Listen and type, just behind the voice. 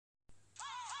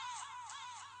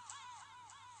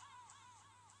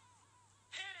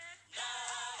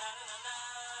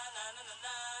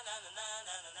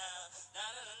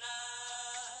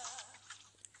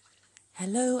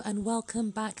Hello and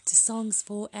welcome back to Songs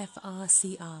for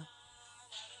FRCR.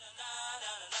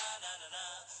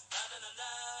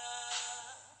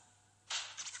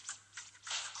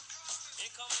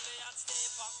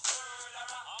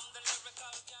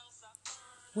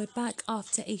 We're back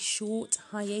after a short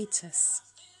hiatus.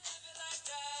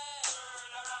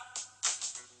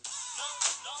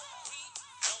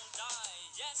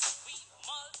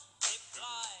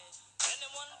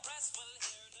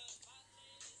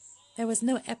 There was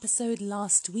no episode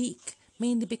last week,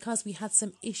 mainly because we had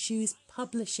some issues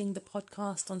publishing the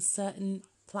podcast on certain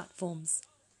platforms.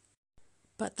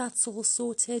 But that's all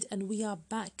sorted and we are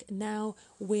back now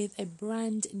with a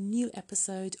brand new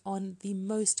episode on the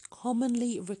most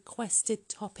commonly requested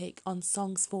topic on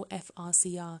Songs for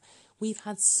FRCR. We've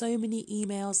had so many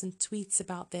emails and tweets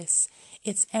about this.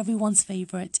 It's everyone's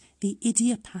favourite, the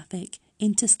idiopathic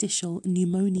interstitial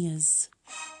pneumonias.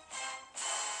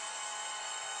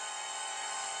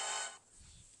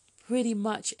 Pretty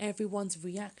much everyone's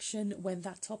reaction when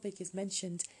that topic is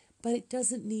mentioned, but it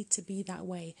doesn't need to be that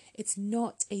way. It's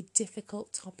not a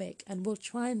difficult topic and we'll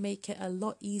try and make it a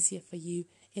lot easier for you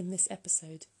in this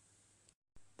episode.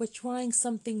 We're trying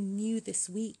something new this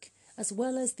week. As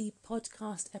well as the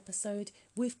podcast episode,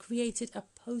 we've created a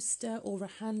poster or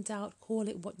a handout, call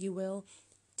it what you will,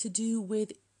 to do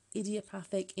with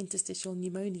idiopathic interstitial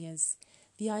pneumonias.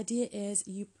 The idea is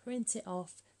you print it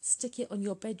off, stick it on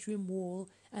your bedroom wall,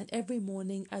 and every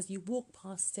morning as you walk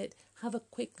past it, have a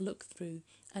quick look through.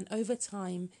 And over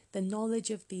time, the knowledge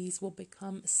of these will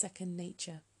become second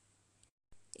nature.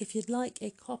 If you'd like a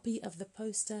copy of the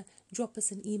poster, drop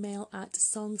us an email at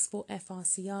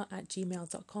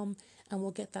songsforfrcr@gmail.com and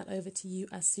we'll get that over to you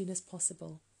as soon as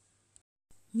possible.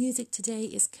 Music today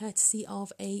is courtesy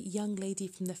of a young lady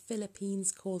from the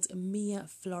Philippines called Mia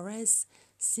Flores,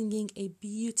 singing a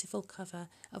beautiful cover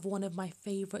of one of my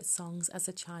favourite songs as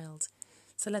a child.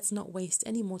 So let's not waste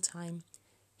any more time.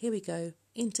 Here we go,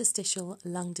 interstitial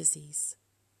lung disease.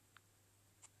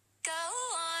 Go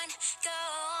on,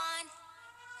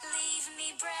 leave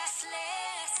me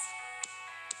breathless.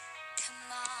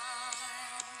 Come on.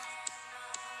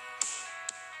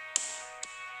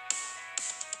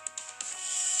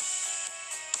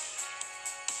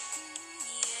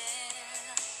 Yeah.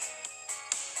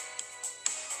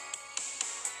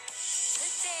 The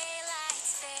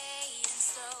daylight's fading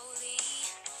slowly,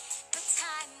 but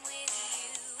time with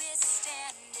you is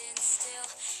standing still.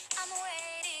 I'm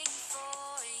waiting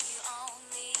for you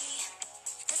only.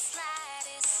 The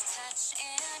slightest touch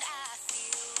and I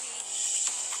feel weak.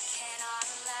 I cannot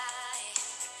lie.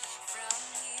 From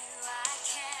you I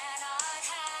cannot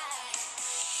hide.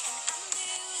 And I'm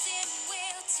losing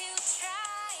will to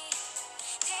try.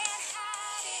 Can't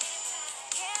hide it,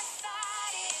 can't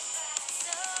fight it.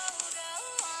 So go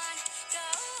on,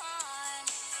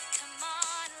 come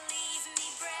on, leave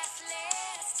me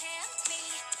breathless. Tempt me,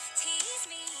 tease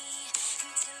me,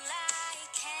 until I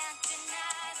can't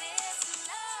deny this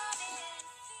loving.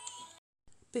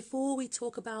 Before we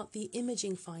talk about the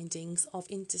imaging findings of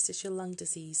interstitial lung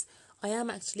disease, I am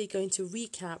actually going to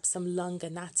recap some lung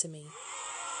anatomy.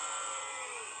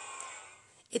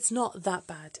 It's not that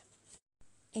bad.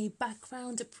 A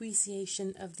background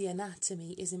appreciation of the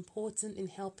anatomy is important in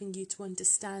helping you to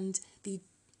understand the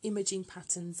imaging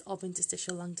patterns of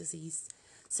interstitial lung disease.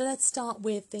 So let's start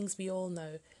with things we all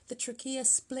know. The trachea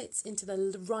splits into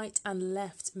the right and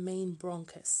left main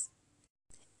bronchus.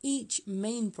 Each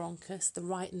main bronchus, the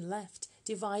right and left,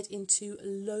 divide into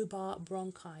lobar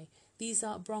bronchi. These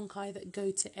are bronchi that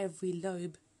go to every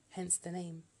lobe, hence the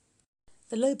name.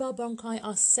 The lobar bronchi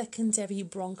are secondary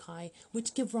bronchi,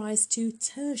 which give rise to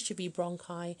tertiary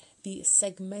bronchi, the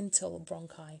segmental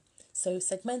bronchi. So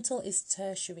segmental is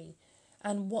tertiary,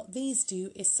 and what these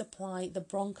do is supply the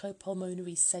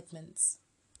bronchopulmonary segments.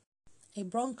 A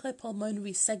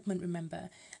bronchopulmonary segment, remember,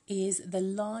 is the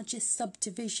largest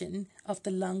subdivision of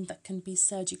the lung that can be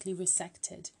surgically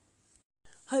resected.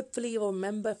 Hopefully you'll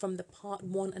remember from the Part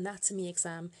 1 anatomy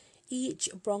exam, each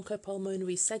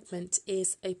bronchopulmonary segment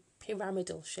is a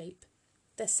pyramidal shape.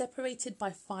 They're separated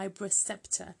by fibrous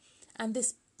septa, and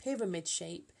this pyramid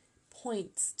shape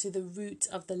points to the root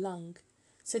of the lung.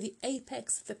 So the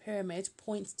apex of the pyramid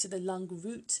points to the lung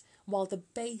root, while the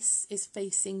base is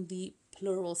facing the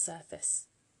pleural surface.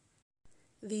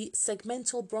 The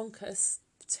segmental bronchus,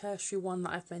 the tertiary one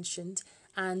that I've mentioned,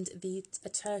 and the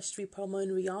tertiary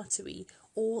pulmonary artery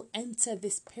all enter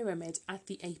this pyramid at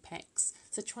the apex.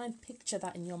 So try and picture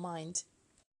that in your mind.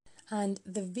 And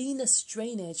the venous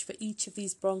drainage for each of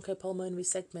these bronchopulmonary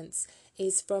segments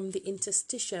is from the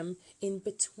interstitium in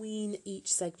between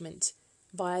each segment.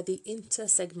 via the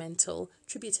intersegmental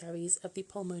tributaries of the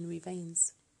pulmonary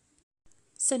veins.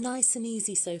 So nice and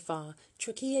easy so far.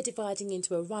 Trachea dividing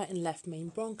into a right and left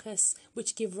main bronchus,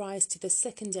 which give rise to the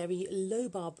secondary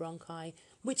lobar bronchi,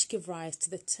 which give rise to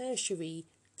the tertiary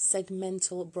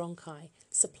segmental bronchi,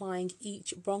 supplying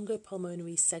each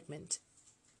bronchopulmonary segment.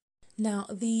 Now,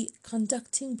 the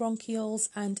conducting bronchioles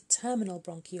and terminal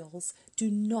bronchioles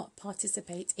do not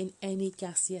participate in any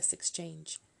gaseous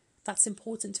exchange. That's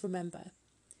important to remember.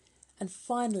 And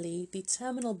finally, the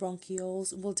terminal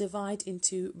bronchioles will divide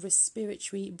into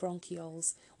respiratory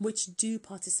bronchioles, which do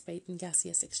participate in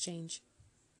gaseous exchange.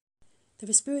 The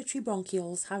respiratory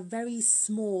bronchioles have very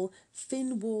small,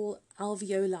 thin wall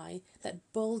alveoli that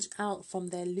bulge out from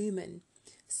their lumen.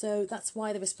 So that's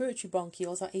why the respiratory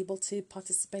bronchioles are able to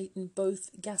participate in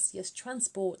both gaseous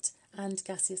transport and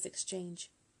gaseous exchange.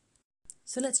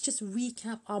 So let's just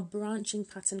recap our branching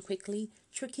pattern quickly.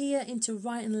 Trachea into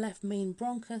right and left main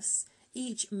bronchus.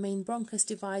 Each main bronchus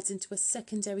divides into a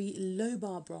secondary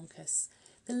lobar bronchus.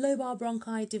 The lobar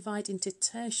bronchi divide into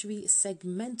tertiary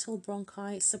segmental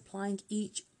bronchi, supplying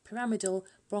each pyramidal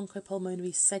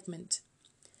bronchopulmonary segment.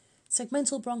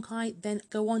 Segmental bronchi then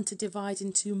go on to divide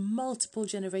into multiple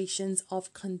generations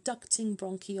of conducting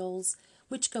bronchioles,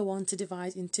 which go on to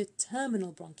divide into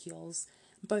terminal bronchioles.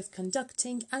 Both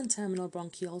conducting and terminal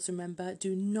bronchioles, remember,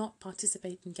 do not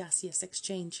participate in gaseous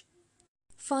exchange.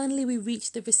 Finally, we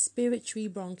reach the respiratory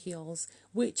bronchioles,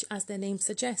 which, as their name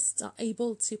suggests, are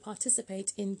able to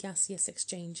participate in gaseous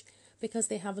exchange because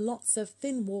they have lots of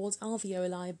thin-walled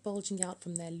alveoli bulging out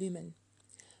from their lumen.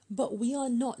 But we are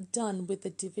not done with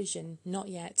the division, not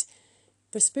yet.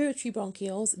 Respiratory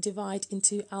bronchioles divide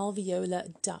into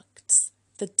alveolar ducts.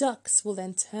 The ducts will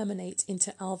then terminate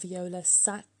into alveolar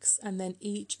sacs and then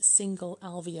each single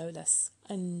alveolus.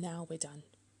 And now we're done.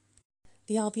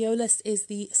 The alveolus is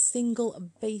the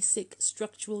single basic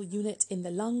structural unit in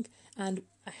the lung, and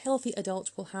a healthy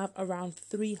adult will have around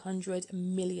 300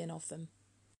 million of them.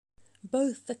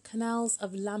 Both the canals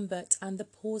of Lambert and the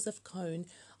pores of Kohn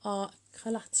are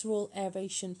collateral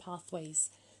aeration pathways.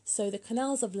 So the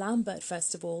canals of Lambert,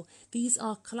 first of all, these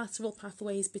are collateral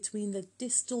pathways between the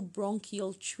distal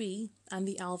bronchial tree and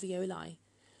the alveoli,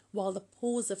 while the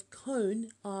pores of Kohn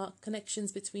are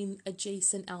connections between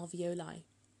adjacent alveoli.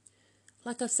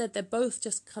 Like I've said, they're both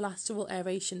just collateral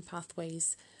aeration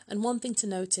pathways, and one thing to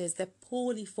note is they're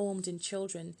poorly formed in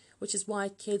children, which is why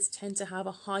kids tend to have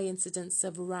a high incidence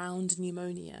of round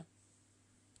pneumonia.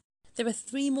 There are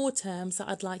 3 more terms that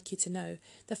I'd like you to know.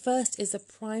 The first is a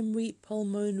primary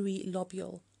pulmonary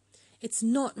lobule. It's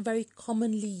not very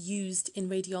commonly used in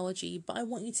radiology, but I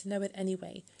want you to know it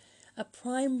anyway. A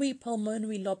primary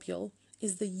pulmonary lobule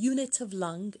is the unit of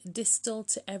lung distal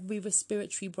to every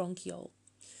respiratory bronchiole.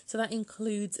 So that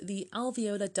includes the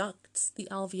alveolar ducts, the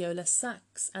alveolar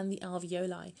sacs, and the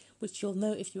alveoli, which you'll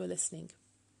know if you are listening.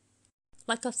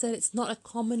 Like I've said, it's not a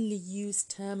commonly used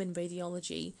term in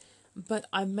radiology, but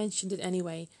I mentioned it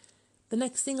anyway. The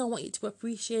next thing I want you to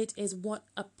appreciate is what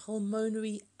a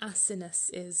pulmonary acinus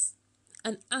is.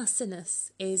 An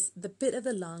acinus is the bit of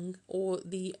the lung or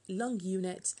the lung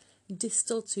unit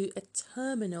distal to a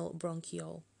terminal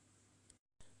bronchiole.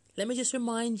 Let me just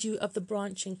remind you of the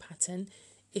branching pattern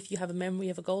if you have a memory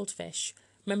of a goldfish.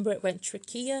 Remember, it went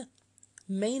trachea,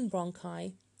 main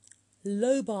bronchi,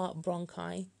 lobar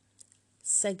bronchi,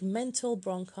 segmental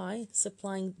bronchi,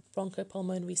 supplying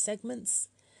bronchopulmonary segments,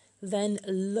 then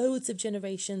loads of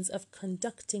generations of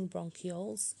conducting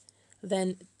bronchioles,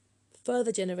 then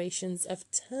further generations of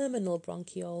terminal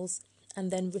bronchioles,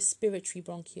 and then respiratory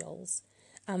bronchioles,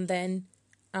 and then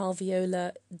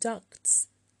alveolar ducts,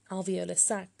 alveolar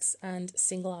sacs, and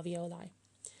single alveoli.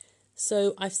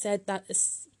 So I've said that a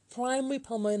primary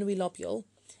pulmonary lobule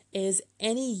is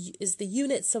the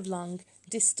units of lung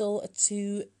distal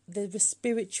to the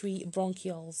respiratory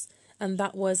bronchioles, and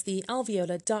that was the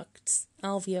alveolar ducts,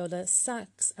 alveolar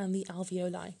sacs, and the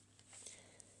alveoli.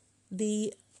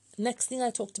 The next thing I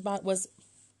talked about was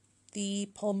the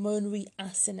pulmonary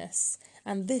acinus,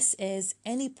 and this is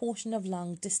any portion of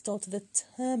lung distal to the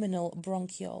terminal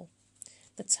bronchiole.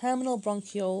 The terminal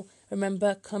bronchiole,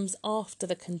 remember, comes after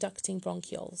the conducting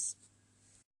bronchioles.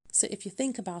 So if you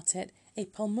think about it, a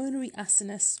pulmonary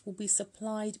acinus will be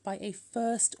supplied by a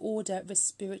first-order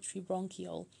respiratory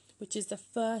bronchiole, which is the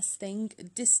first thing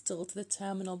distal to the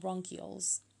terminal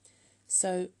bronchioles.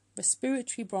 So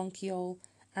respiratory bronchiole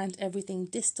and everything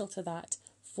distal to that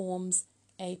forms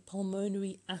a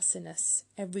pulmonary acinus,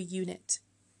 every unit.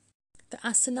 The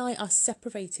acini are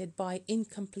separated by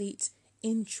incomplete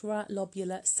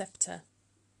intralobular septa.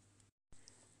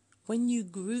 When you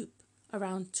group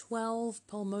around 12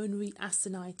 pulmonary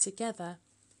acini together,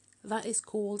 that is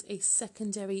called a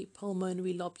secondary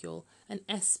pulmonary lobule, an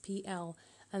SPL,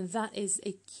 and that is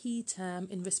a key term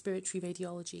in respiratory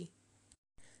radiology.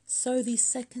 So the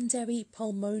secondary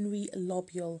pulmonary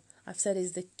lobule, I've said,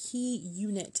 is the key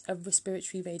unit of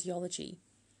respiratory radiology.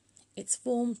 It's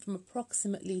formed from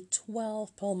approximately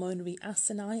 12 pulmonary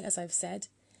acini, as I've said.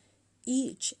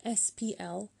 Each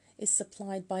SPL is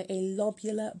supplied by a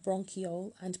lobular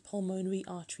bronchiole and pulmonary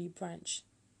artery branch.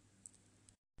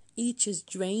 Each is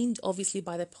drained, obviously,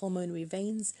 by the pulmonary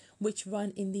veins, which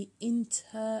run in the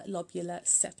interlobular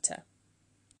septa.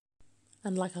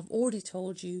 And like I've already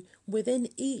told you, within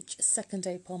each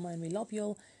secondary pulmonary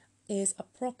lobule is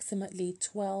approximately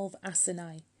 12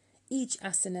 acini. Each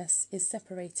acinus is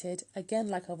separated, again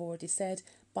like I've already said,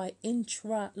 by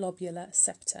intralobular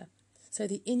septa. So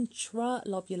the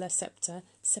intralobular septa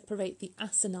separate the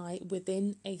acini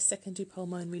within a secondary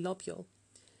pulmonary lobule.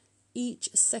 Each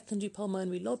secondary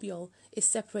pulmonary lobule is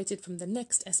separated from the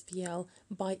next SPL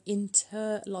by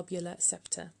interlobular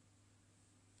septa.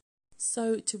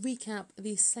 So to recap,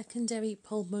 the secondary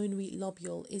pulmonary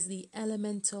lobule is the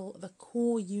elemental, the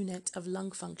core unit of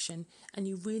lung function, and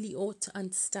you really ought to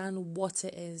understand what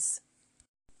it is.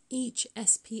 Each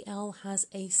SPL has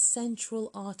a central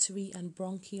artery and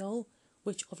bronchiole,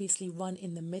 which obviously run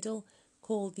in the middle,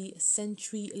 called the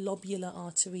centrilobular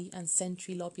artery and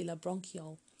centrilobular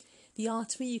bronchiole. The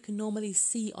artery you can normally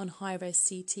see on high-res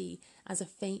CT as a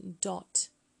faint dot.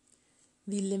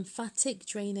 The lymphatic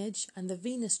drainage and the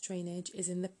venous drainage is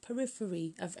in the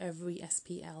periphery of every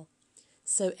SPL.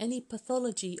 So any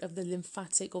pathology of the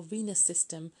lymphatic or venous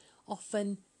system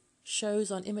often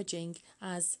shows on imaging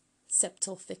as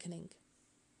septal thickening.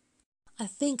 I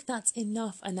think that's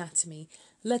enough anatomy.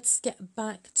 Let's get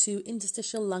back to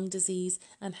interstitial lung disease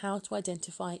and how to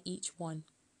identify each one.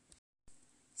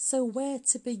 So where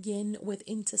to begin with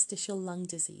interstitial lung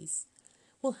disease?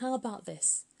 Well, how about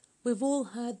this? We've all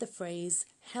heard the phrase,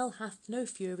 hell hath no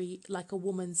fury like a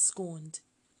woman scorned.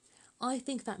 I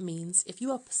think that means if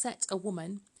you upset a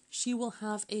woman, she will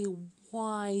have a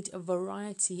wide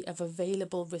variety of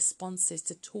available responses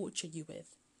to torture you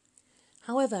with.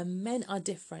 However, men are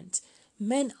different.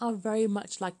 Men are very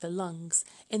much like the lungs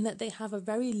in that they have a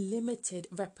very limited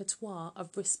repertoire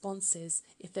of responses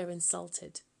if they're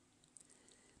insulted.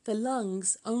 The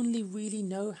lungs only really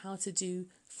know how to do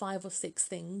 5 or 6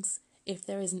 things if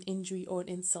there is an injury or an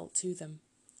insult to them.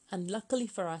 And luckily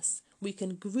for us, we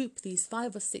can group these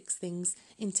 5 or 6 things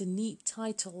into neat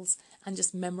titles and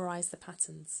just memorize the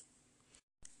patterns.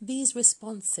 These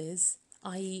responses,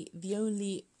 i.e. the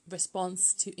only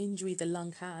response to injury the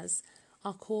lung has,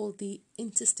 are called the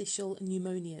interstitial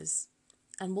pneumonias.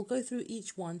 And we'll go through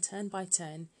each one turn by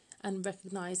turn and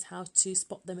recognize how to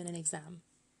spot them in an exam.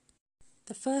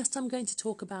 The first I'm going to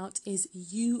talk about is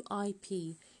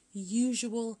UIP,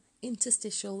 usual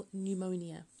interstitial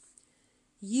pneumonia.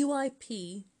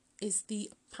 UIP is the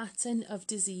pattern of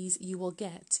disease you will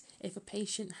get if a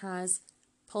patient has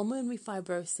pulmonary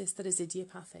fibrosis that is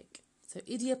idiopathic. So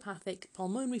idiopathic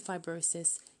pulmonary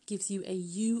fibrosis gives you a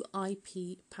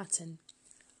UIP pattern.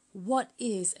 What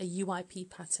is a UIP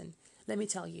pattern? Let me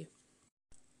tell you.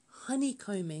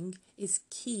 Honeycombing is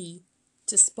key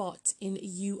to spot in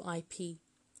UIP.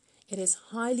 It is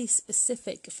highly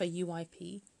specific for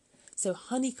UIP, so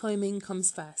honeycombing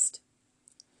comes first.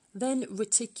 Then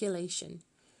reticulation.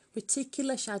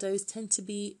 Reticular shadows tend to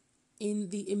be in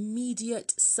the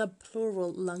immediate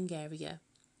subpleural lung area,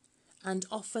 and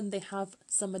often they have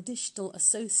some additional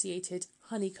associated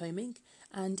honeycombing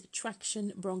and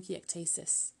traction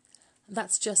bronchiectasis.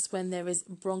 That's just when there is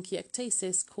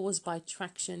bronchiectasis caused by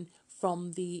traction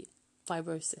from the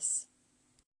fibrosis.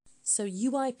 So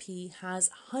UIP has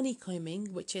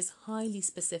honeycombing, which is highly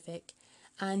specific,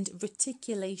 and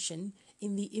reticulation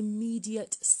in the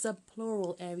immediate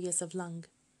subpleural areas of lung.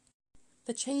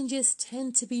 The changes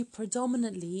tend to be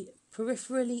predominantly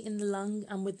peripherally in the lung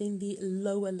and within the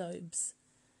lower lobes.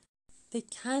 They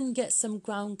can get some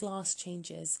ground glass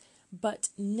changes, but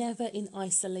never in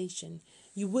isolation.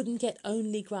 You wouldn't get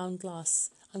only ground glass.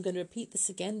 I'm going to repeat this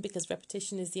again because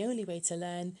repetition is the only way to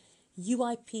learn.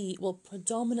 UIP will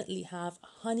predominantly have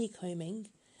honeycombing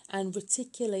and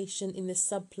reticulation in the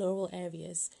subpleural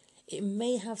areas. It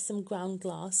may have some ground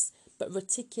glass, but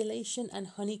reticulation and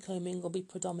honeycombing will be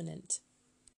predominant.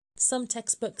 Some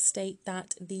textbooks state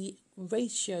that the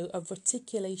ratio of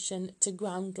reticulation to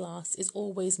ground glass is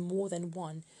always more than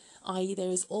 1, i.e.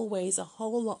 there is always a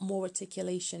whole lot more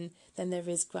reticulation than there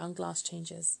is ground glass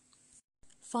changes.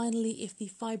 Finally, if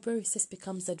the fibrosis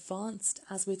becomes advanced,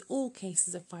 as with all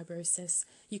cases of fibrosis,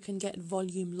 you can get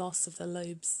volume loss of the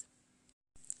lobes.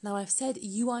 Now, I've said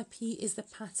UIP is the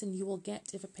pattern you will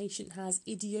get if a patient has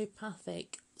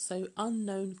idiopathic, so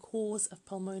unknown cause of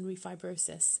pulmonary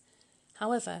fibrosis.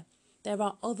 However, there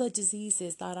are other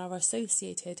diseases that are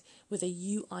associated with a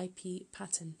UIP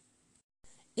pattern.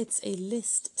 It's a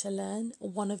list to learn,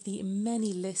 one of the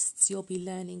many lists you'll be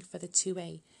learning for the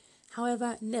 2A.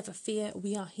 However, never fear,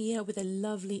 we are here with a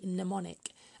lovely mnemonic,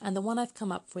 and the one I've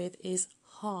come up with is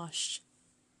HARSH.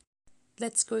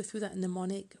 Let's go through that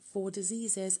mnemonic for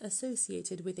diseases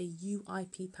associated with a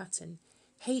UIP pattern.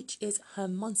 H is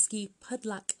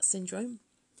Hermansky-Pudlak syndrome.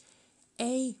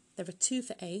 A, there are two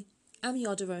for A,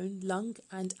 amiodarone, lung,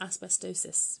 and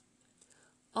asbestosis.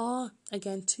 R,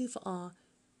 again two for R,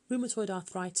 rheumatoid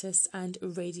arthritis and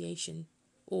radiation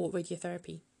or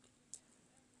radiotherapy.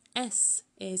 S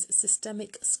is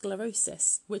systemic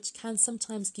sclerosis, which can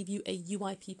sometimes give you a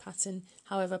UIP pattern.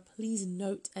 However, please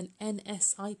note an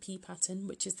NSIP pattern,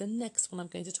 which is the next one I'm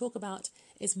going to talk about,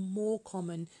 is more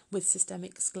common with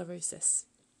systemic sclerosis.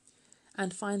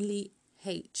 And finally,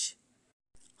 H,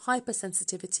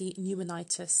 hypersensitivity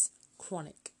pneumonitis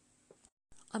chronic.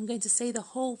 I'm going to say the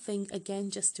whole thing again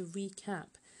just to recap.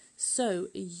 So,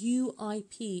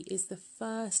 UIP is the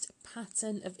first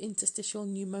pattern of interstitial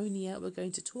pneumonia we're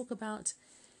going to talk about.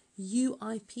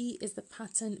 UIP is the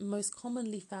pattern most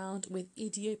commonly found with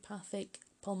idiopathic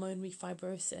pulmonary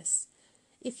fibrosis.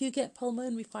 If you get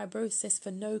pulmonary fibrosis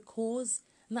for no cause,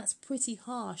 and that's pretty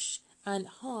harsh, and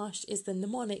harsh is the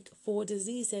mnemonic for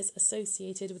diseases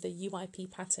associated with a UIP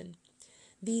pattern.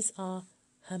 These are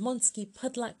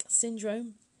Hermansky-Pudlak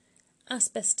syndrome,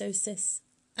 asbestosis,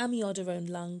 amiodarone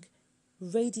lung,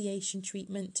 radiation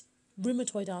treatment,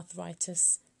 rheumatoid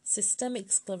arthritis,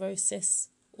 systemic sclerosis,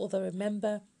 although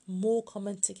remember, more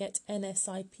common to get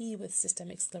NSIP with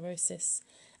systemic sclerosis,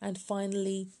 and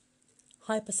finally,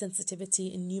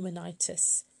 hypersensitivity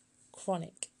pneumonitis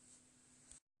chronic.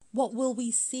 What will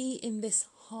we see in this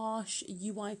harsh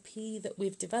UIP that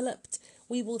we've developed?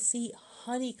 We will see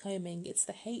honeycombing. It's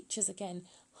the H's again.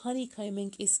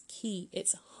 Honeycombing is key.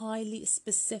 It's highly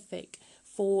specific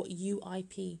for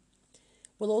UIP.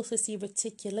 We'll also see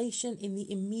reticulation in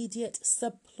the immediate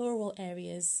subpleural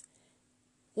areas.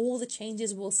 All the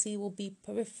changes we'll see will be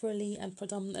peripherally and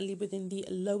predominantly within the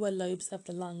lower lobes of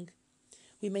the lung.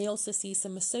 We may also see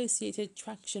some associated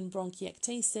traction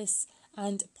bronchiectasis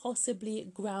and possibly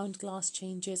ground glass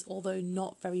changes, although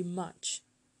not very much.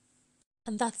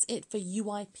 And that's it for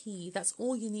UIP. That's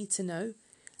all you need to know.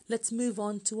 Let's move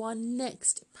on to our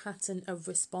next pattern of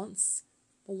response,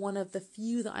 one of the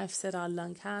few that I've said our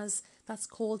lung has. That's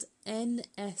called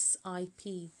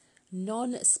NSIP,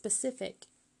 non-specific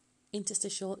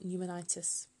interstitial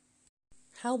pneumonitis.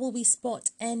 How will we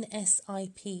spot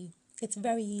NSIP? It's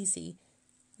very easy.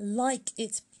 Like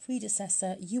its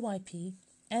predecessor, UIP,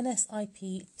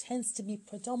 NSIP tends to be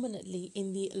predominantly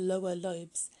in the lower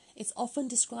lobes. It's often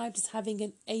described as having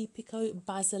an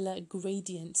apico-basilar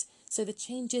gradient, so the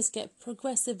changes get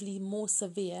progressively more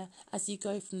severe as you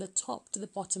go from the top to the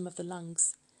bottom of the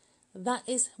lungs. That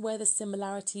is where the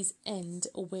similarities end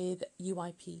with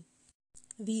UIP.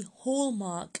 The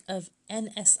hallmark of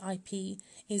NSIP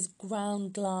is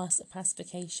ground glass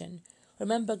opacification.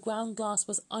 Remember, ground glass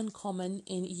was uncommon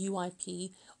in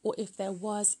UIP, or if there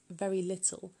was, very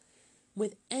little.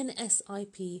 With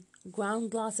NSIP,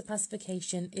 ground glass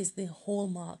opacification is the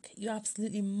hallmark. You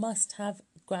absolutely must have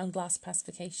ground glass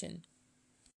opacification.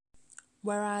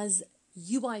 Whereas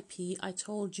UIP, I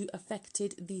told you,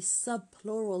 affected the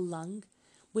subpleural lung.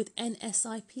 With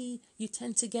NSIP, you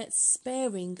tend to get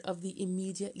sparing of the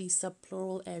immediately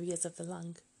subpleural areas of the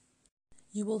lung.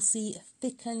 You will see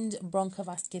thickened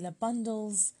bronchovascular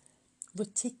bundles,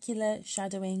 reticular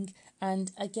shadowing,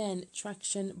 and again,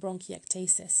 traction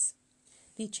bronchiectasis.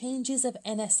 The changes of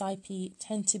NSIP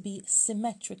tend to be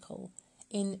symmetrical.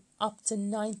 In up to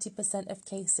 90% of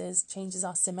cases, changes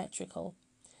are symmetrical,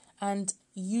 and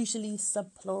usually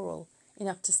subpleural in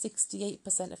up to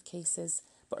 68% of cases.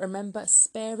 But remember,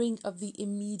 sparing of the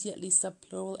immediately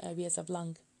subpleural areas of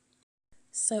lung.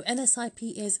 So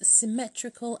NSIP is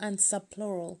symmetrical and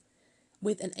subpleural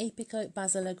with an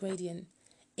apico-basilar gradient.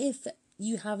 If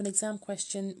you have an exam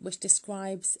question which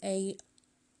describes an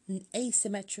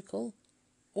asymmetrical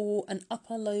or an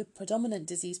upper lobe predominant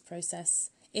disease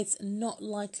process, it's not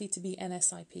likely to be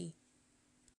NSIP.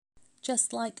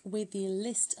 Just like with the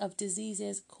list of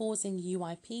diseases causing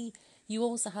UIP, you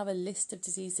also have a list of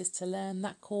diseases to learn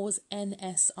that cause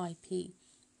NSIP.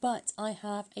 But I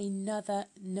have another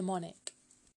mnemonic.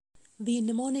 The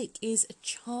mnemonic is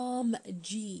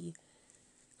CHARM-G.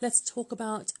 Let's talk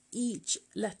about each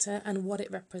letter and what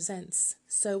it represents.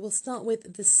 So we'll start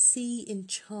with the C in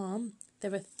CHARM.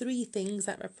 There are three things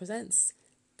that represents: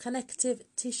 connective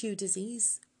tissue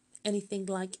disease, anything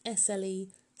like SLE,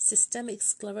 systemic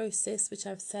sclerosis, which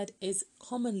I've said is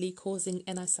commonly causing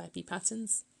NSIP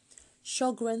patterns,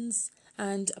 Sjogren's,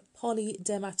 and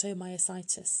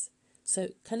polydermatomyositis. So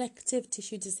connective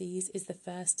tissue disease is the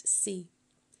first C.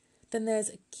 Then there's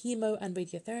chemo and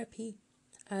radiotherapy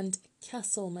and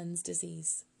Castleman's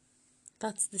disease.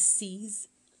 That's the C's.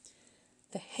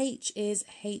 The H is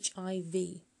HIV.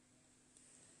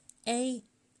 A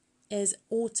is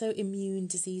autoimmune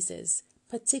diseases,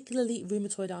 particularly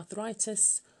rheumatoid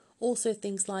arthritis, also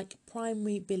things like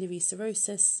primary biliary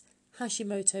cirrhosis,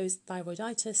 Hashimoto's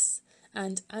thyroiditis,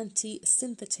 and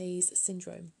anti-synthetase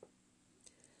syndrome.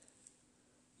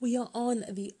 We are on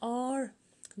the R.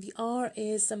 The R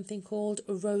is something called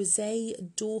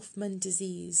Rosé-Dorfman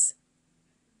disease.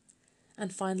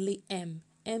 And finally M.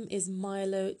 M is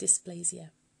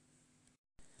myelodysplasia.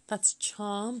 That's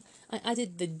charm. I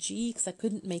added the G because I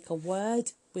couldn't make a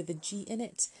word with a G in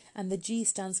it, and the G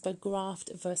stands for graft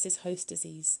versus host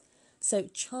disease. So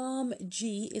charm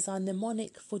G is our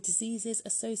mnemonic for diseases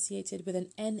associated with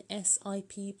an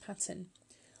NSIP pattern.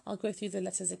 I'll go through the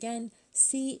letters again.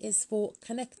 C is for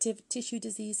connective tissue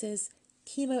diseases,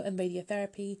 chemo and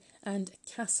radiotherapy, and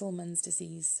Castleman's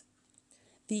disease.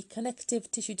 The connective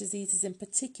tissue diseases in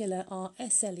particular are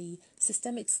SLE,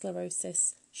 systemic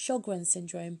sclerosis, Sjogren's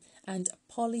syndrome, and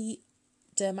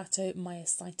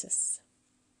polydermatomyositis.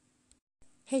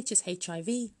 H is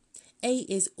HIV. A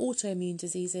is autoimmune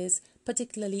diseases,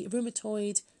 particularly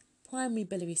rheumatoid, primary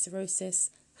biliary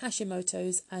cirrhosis,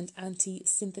 Hashimoto's, and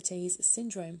anti-synthetase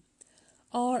syndrome.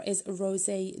 R is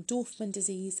Rosé-Dorfman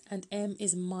disease, and M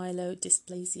is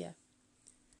myelodysplasia.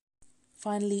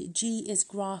 Finally, G is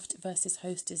graft versus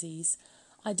host disease.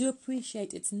 I do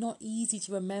appreciate it's not easy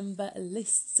to remember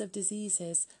lists of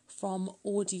diseases from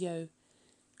audio.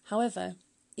 However,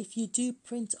 if you do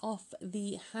print off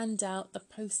the handout, the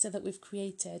poster that we've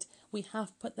created, we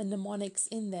have put the mnemonics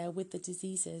in there with the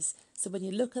diseases. So when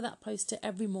you look at that poster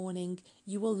every morning,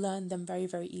 you will learn them very,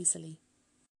 very easily.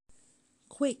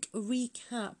 Quick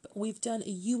recap, we've done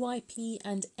UIP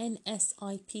and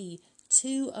NSIP,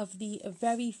 two of the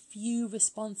very few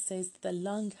responses that the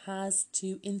lung has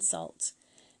to insult.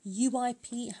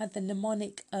 UIP had the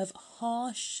mnemonic of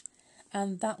harsh,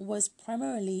 and that was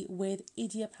primarily with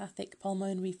idiopathic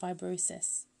pulmonary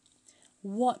fibrosis.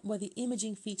 What were the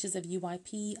imaging features of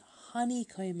UIP?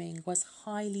 Honeycombing was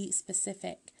highly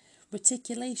specific,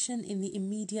 reticulation in the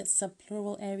immediate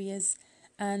subpleural areas,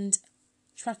 and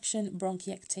traction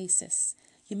bronchiectasis.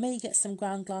 You may get some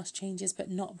ground glass changes, but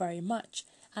not very much,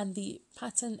 and the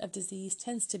pattern of disease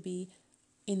tends to be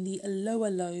in the lower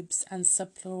lobes and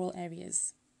subpleural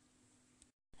areas.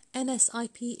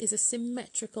 NSIP is a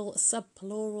symmetrical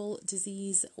subpleural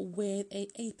disease with an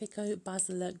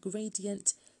apicobasilar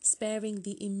gradient sparing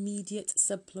the immediate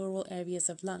subpleural areas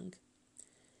of lung.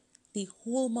 The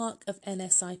hallmark of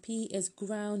NSIP is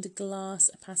ground glass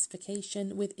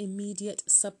pacification with immediate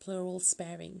subpleural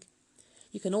sparing.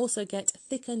 You can also get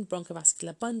thickened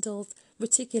bronchovascular bundles,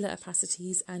 reticular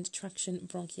opacities, and traction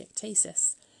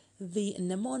bronchiectasis. The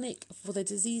mnemonic for the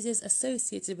diseases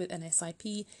associated with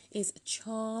NSIP is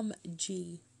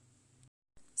CHARM-G.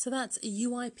 So that's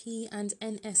UIP and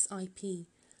NSIP.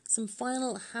 Some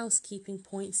final housekeeping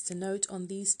points to note on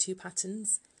these two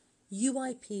patterns.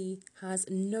 UIP has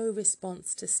no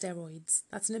response to steroids.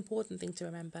 That's an important thing to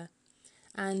remember.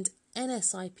 And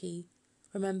NSIP,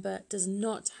 remember, does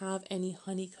not have any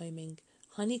honeycombing.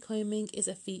 Honeycombing is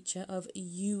a feature of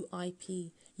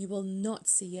UIP. You will not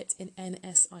see it in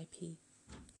NSIP.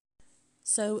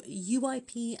 So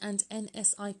UIP and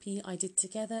NSIP I did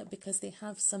together because they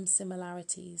have some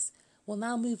similarities. We'll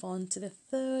now move on to the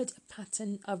third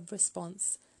pattern of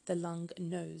response, the lung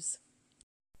nose.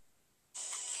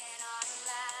 Cannot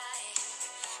lie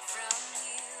from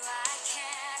you, I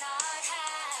cannot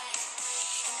hide,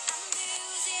 and I'm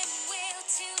losing will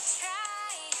to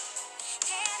try.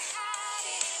 Can't hide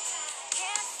it,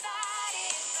 can't fight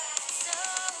it. So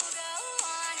go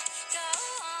on,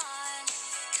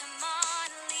 come on,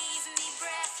 leave me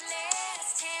breathless,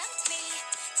 tempt me,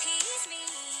 tease me,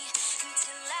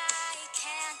 until I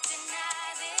can't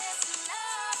deny this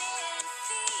love and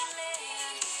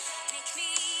feeling. Make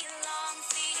me long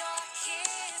for your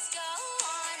kiss. Go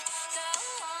on,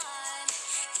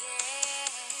 yeah,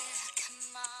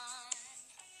 come on.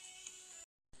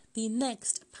 The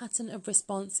next pattern of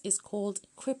response is called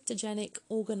cryptogenic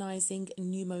organizing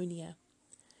pneumonia.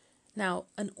 Now,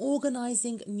 an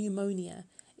organizing pneumonia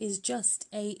is just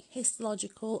a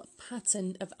histological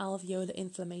pattern of alveolar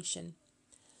inflammation.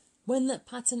 When that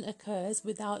pattern occurs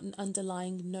without an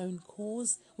underlying known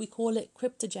cause, we call it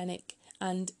cryptogenic,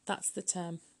 and that's the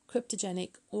term,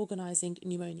 cryptogenic organizing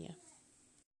pneumonia.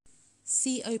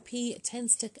 COP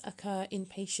tends to occur in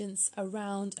patients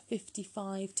around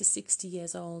 55 to 60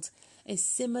 years old, a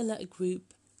similar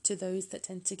group to those that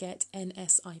tend to get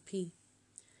NSIP.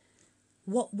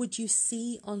 What would you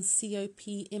see on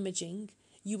COP imaging?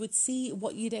 You would see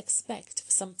what you'd expect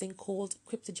for something called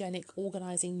cryptogenic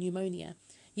organizing pneumonia.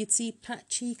 You'd see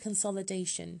patchy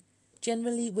consolidation,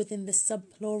 generally within the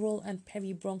subpleural and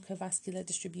peribronchovascular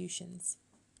distributions.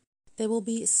 There will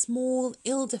be small,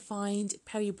 ill-defined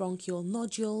peribronchial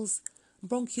nodules,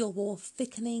 bronchial wall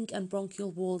thickening and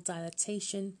bronchial wall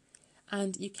dilatation,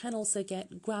 and you can also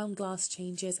get ground glass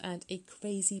changes and a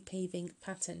crazy paving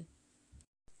pattern.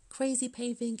 Crazy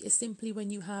paving is simply when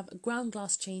you have ground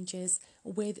glass changes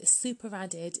with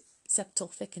superadded septal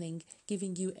thickening,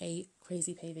 giving you a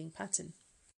crazy paving pattern.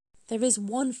 There is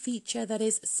one feature that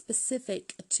is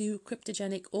specific to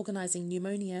cryptogenic organizing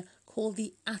pneumonia called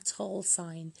the atoll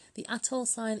sign. The atoll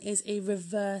sign is a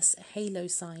reverse halo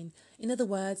sign. In other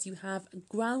words, you have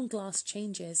ground glass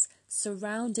changes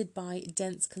surrounded by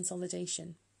dense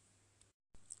consolidation.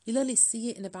 You'll only see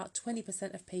it in about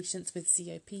 20% of patients with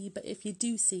COP, but if you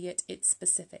do see it, it's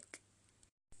specific.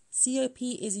 COP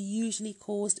is usually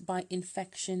caused by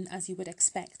infection, as you would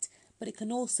expect, but it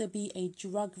can also be a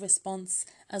drug response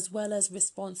as well as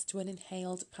response to an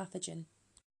inhaled pathogen.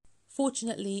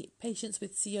 Fortunately, patients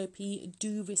with COP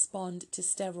do respond to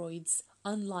steroids,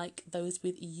 unlike those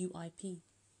with UIP.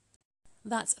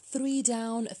 That's 3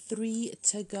 down, 3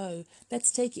 to go.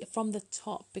 Let's take it from the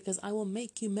top because I will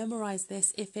make you memorize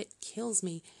this if it kills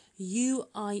me.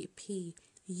 UIP.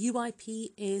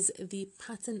 UIP is the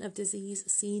pattern of disease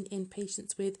seen in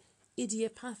patients with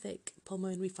idiopathic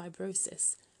pulmonary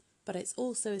fibrosis, but it's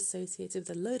also associated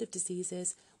with a load of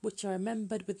diseases which are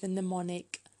remembered with the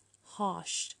mnemonic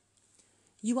HARSH.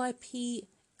 UIP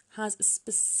has a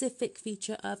specific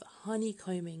feature of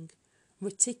honeycombing.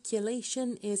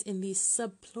 Reticulation is in the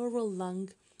subpleural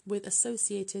lung with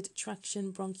associated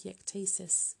traction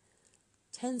bronchiectasis.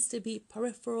 Tends to be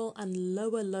peripheral and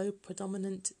lower lobe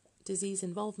predominant disease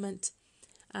involvement,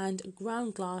 and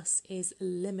ground glass is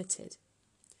limited.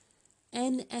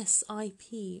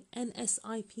 NSIP.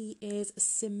 NSIP is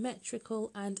symmetrical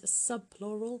and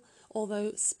subpleural,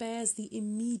 although spares the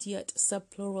immediate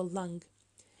subpleural lung.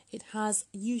 It has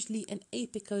usually an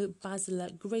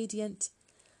apico-basilar gradient,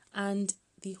 and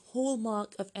the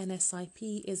hallmark of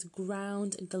NSIP is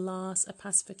ground glass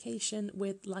opacification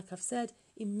with, like I've said,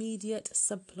 immediate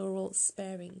subpleural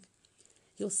sparing.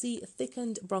 You'll see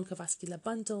thickened bronchovascular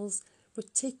bundles,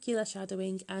 reticular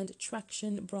shadowing, and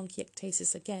traction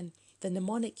bronchiectasis again. The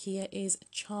mnemonic here is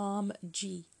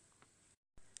CHARM-G.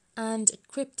 And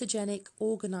cryptogenic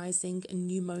organizing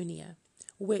pneumonia,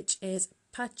 which is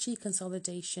patchy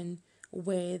consolidation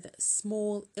with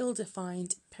small,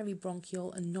 ill-defined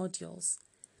peribronchial nodules.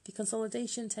 The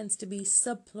consolidation tends to be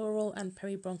subpleural and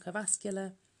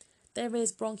peribronchovascular. There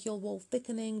is bronchial wall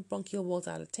thickening, bronchial wall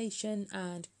dilatation,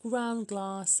 and ground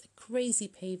glass, crazy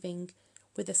paving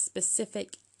with a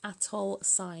specific atoll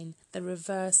sign, the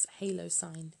reverse halo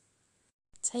sign.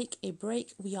 Take a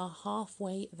break, we are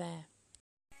halfway there.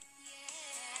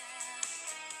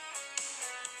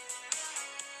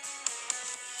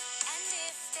 And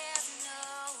if there's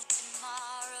no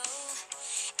tomorrow,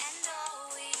 and all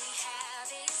we have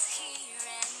is here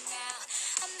and now,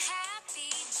 I'm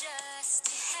happy just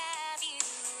to have you.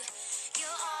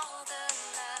 You're all the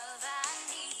love I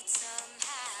need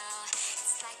somehow.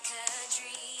 It's like a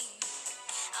dream,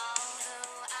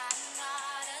 although I'm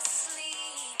not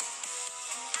asleep.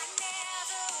 And I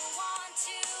never want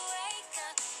to wake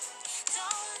up.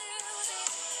 Don't lose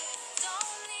it,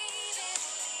 don't leave it.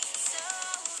 So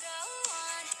go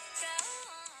on, go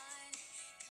on.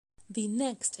 The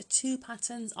next 2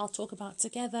 patterns I'll talk about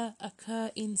together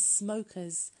occur in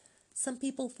smokers. Some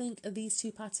people think these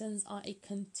 2 patterns are a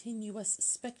continuous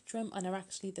spectrum and are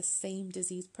actually the same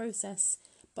disease process,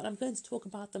 but I'm going to talk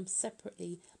about them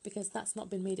separately because that's not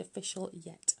been made official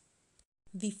yet.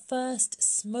 The first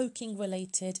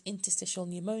smoking-related interstitial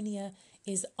pneumonia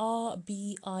is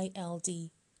RBILD.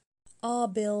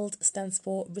 RBILD stands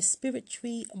for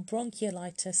Respiratory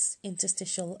Bronchiolitis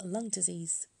Interstitial Lung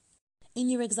Disease. In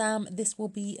your exam, this will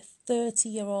be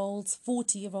 30-year-olds,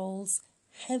 40-year-olds,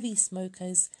 heavy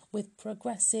smokers with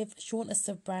progressive shortness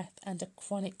of breath and a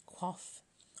chronic cough.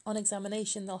 On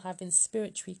examination, they'll have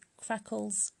inspiratory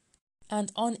crackles.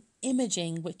 And on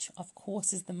imaging, which of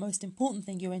course is the most important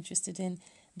thing you're interested in,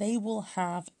 they will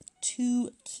have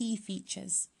 2 key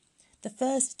features. The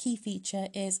first key feature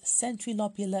is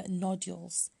centrilobular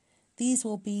nodules. These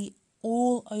will be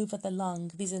all over the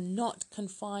lung. These are not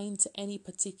confined to any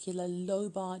particular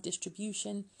lobar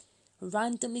distribution,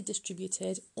 randomly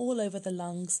distributed all over the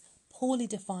lungs, poorly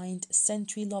defined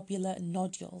centrilobular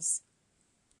nodules.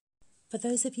 For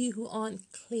those of you who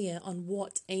aren't clear on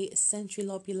what a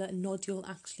centrilobular nodule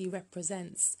actually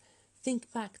represents,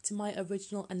 think back to my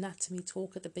original anatomy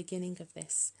talk at the beginning of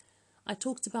this. I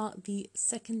talked about the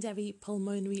secondary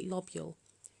pulmonary lobule,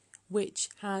 which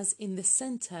has in the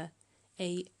centre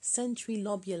a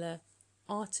centrilobular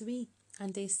artery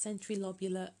and a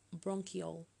centrilobular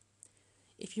bronchiole.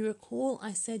 If you recall,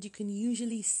 I said you can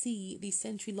usually see the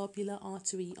centrilobular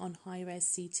artery on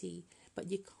high-res CT, but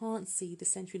you can't see the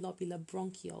centrilobular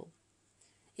bronchiole.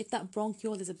 If that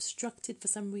bronchiole is obstructed for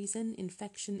some reason,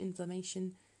 infection,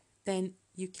 inflammation, then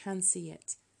you can see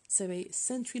it. So a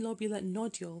centrilobular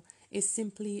nodule is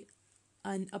simply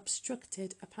an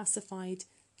obstructed, opacified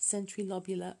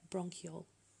centrilobular bronchiole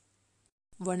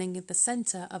running in the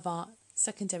centre of our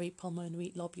secondary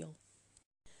pulmonary lobule.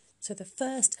 So the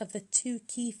first of the two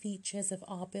key features of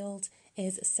our build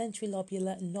is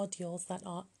centrilobular nodules that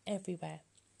are everywhere.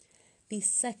 The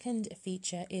second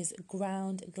feature is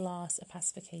ground glass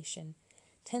opacification.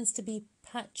 Tends to be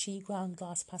patchy ground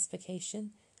glass opacification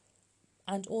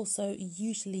and also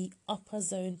usually upper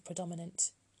zone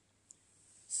predominant.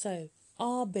 So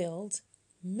our build,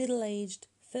 middle-aged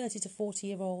 30 to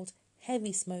 40-year-old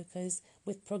heavy smokers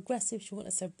with progressive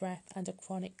shortness of breath and a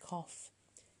chronic cough.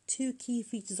 Two key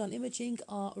features on imaging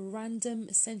are random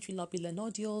centrilobular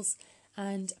nodules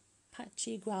and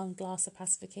patchy ground glass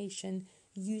opacification,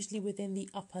 usually within the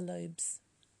upper lobes.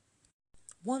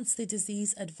 Once the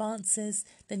disease advances,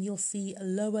 then you'll see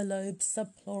lower lobe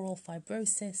subpleural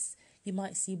fibrosis, you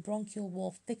might see bronchial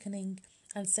wall thickening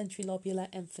and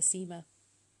centrilobular emphysema.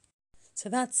 So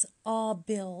that's our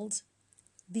build.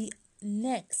 The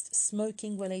next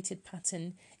smoking-related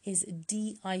pattern is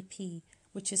DIP,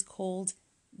 which is called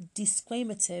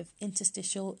desquamative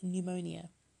interstitial pneumonia.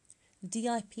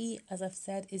 DIP, as I've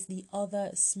said, is the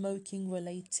other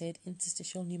smoking-related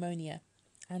interstitial pneumonia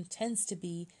and tends to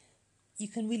be, you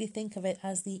can really think of it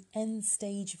as the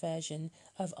end-stage version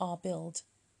of our build.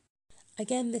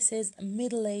 Again, this is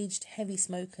middle-aged heavy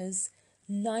smokers.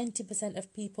 90%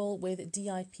 of people with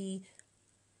DIP,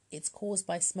 it's caused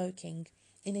by smoking.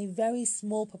 In a very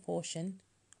small proportion,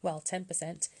 well,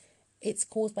 10%, it's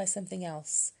caused by something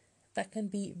else. That can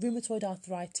be rheumatoid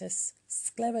arthritis,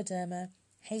 scleroderma,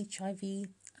 HIV,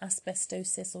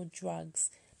 asbestosis or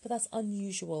drugs. But that's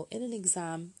unusual. In an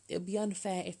exam, it would be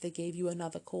unfair if they gave you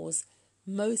another cause.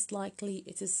 Most likely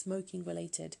it is smoking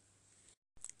related.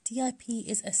 DIP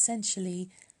is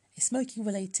essentially a smoking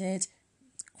related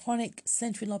chronic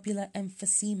centrilobular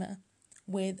emphysema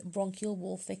with bronchial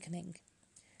wall thickening.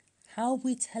 How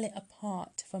we tell it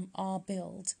apart from our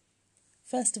build?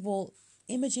 First of all,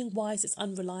 imaging-wise, it's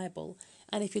unreliable,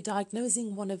 and if you're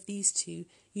diagnosing one of these two,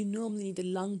 you normally need a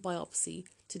lung biopsy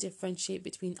to differentiate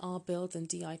between our build and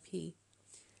DIP.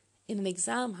 In an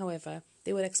exam, however,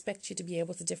 they will expect you to be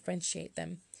able to differentiate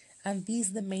them, and these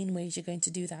are the main ways you're going to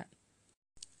do that.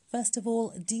 First of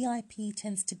all, DIP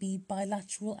tends to be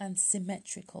bilateral and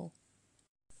symmetrical.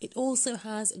 It also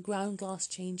has ground glass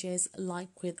changes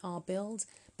like with our build,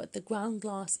 but the ground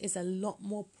glass is a lot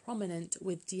more prominent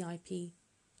with DIP.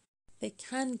 They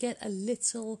can get a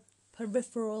little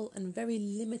peripheral and very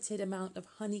limited amount of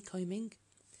honeycombing,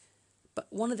 but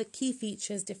one of the key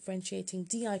features differentiating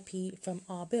DIP from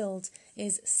our build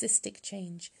is cystic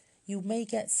change. You may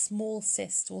get small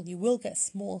cyst, or you will get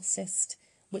small cyst,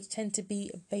 which tend to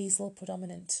be basal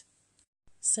predominant.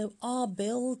 So our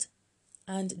build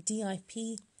and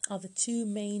DIP are the two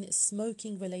main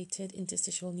smoking-related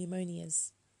interstitial pneumonias.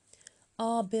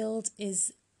 Our build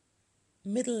is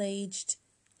middle-aged,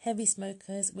 heavy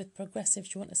smokers with progressive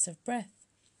shortness of breath.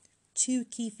 Two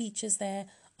key features there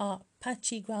are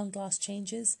patchy ground glass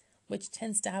changes, which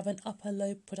tends to have an upper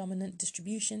lobe predominant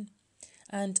distribution,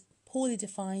 and poorly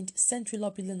defined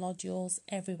centrilobular nodules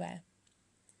everywhere.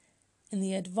 In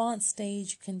the advanced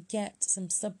stage, you can get some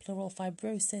subpleural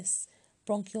fibrosis,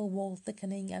 bronchial wall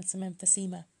thickening, and some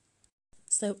emphysema.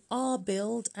 So our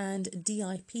build and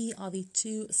DIP are the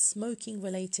two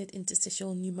smoking-related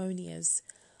interstitial pneumonias.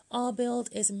 Our build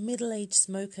is middle-aged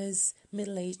smokers,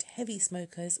 middle-aged heavy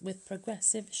smokers with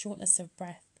progressive shortness of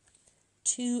breath.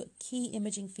 Two key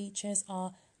imaging features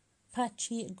are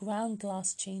patchy ground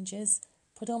glass changes,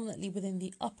 predominantly within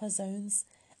the upper zones,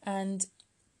 and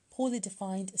poorly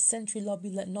defined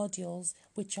centrilobular nodules,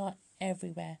 which are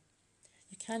everywhere.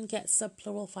 You can get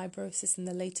subpleural fibrosis in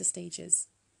the later stages.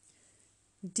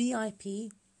 DIP,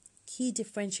 key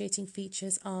differentiating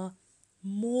features are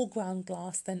more ground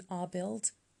glass than our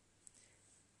build,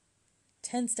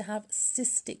 tends to have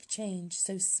cystic change,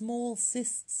 so small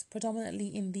cysts predominantly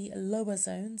in the lower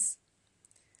zones.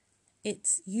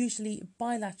 It's usually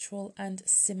bilateral and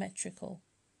symmetrical.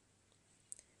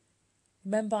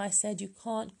 Remember, I said you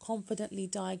can't confidently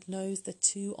diagnose the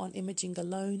two on imaging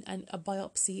alone, and a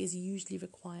biopsy is usually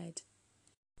required.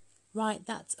 Right,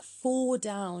 that's 4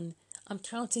 down. I'm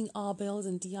counting RBILS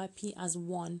and DIP as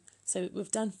 1, so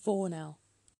we've done 4 now.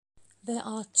 There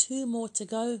are 2 more to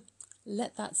go.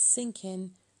 Let that sink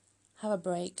in, have a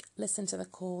break, listen to the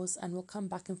cause, and we'll come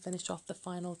back and finish off the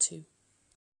final 2.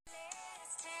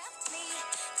 Tempt me,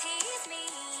 tease me,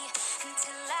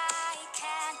 until I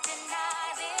can't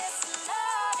deny this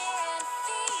loving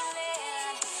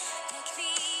feeling. Make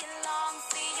me long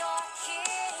for your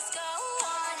kiss. Go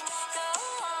on,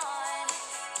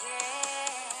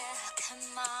 yeah,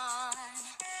 come on.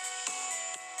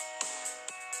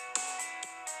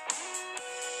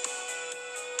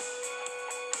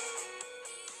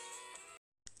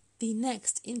 The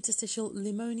next interstitial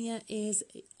pneumonia is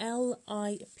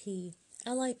LIP.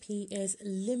 LIP is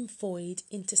lymphoid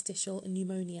interstitial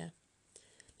pneumonia.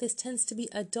 This tends to be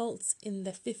adults in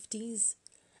their 50s,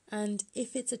 and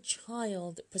if it's a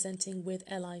child presenting with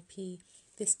LIP,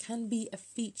 this can be a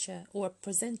feature or a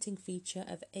presenting feature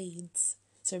of AIDS.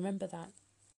 So remember that.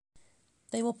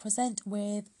 They will present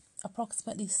with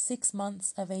approximately 6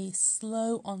 months of a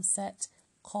slow onset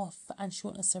cough and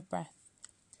shortness of breath.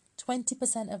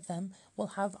 20% of them will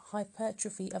have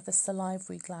hypertrophy of the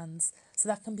salivary glands, so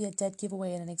that can be a dead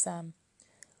giveaway in an exam.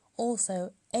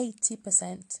 Also,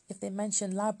 80%, if they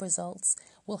mention lab results,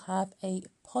 will have a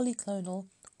polyclonal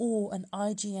or an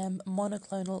IgM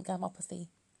monoclonal gammopathy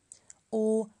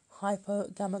or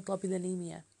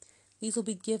hypogammaglobulinemia. These will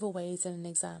be giveaways in an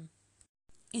exam.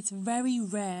 It's very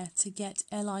rare to get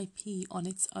LIP on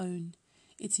its own.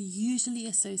 It's usually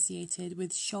associated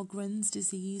with Sjogren's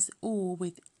disease or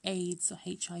with AIDS or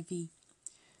HIV.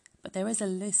 But there is a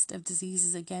list of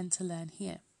diseases again to learn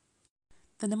here.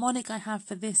 The mnemonic I have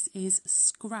for this is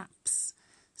SCRAPS.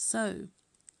 So,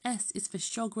 S is for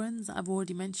Sjogren's, I've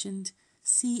already mentioned.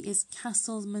 C is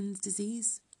Castleman's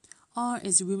disease. R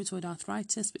is rheumatoid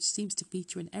arthritis, which seems to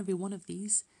feature in every one of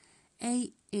these.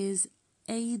 A is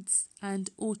AIDS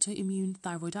and autoimmune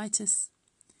thyroiditis.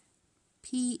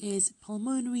 P is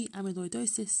pulmonary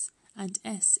amyloidosis, and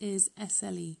S is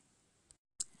SLE.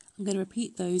 I'm going to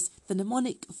repeat those. The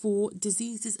mnemonic for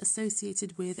diseases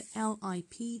associated with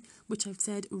LIP, which I've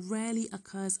said rarely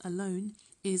occurs alone,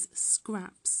 is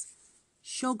SCRAPS,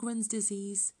 Sjogren's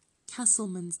disease,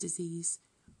 Castleman's disease,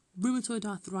 rheumatoid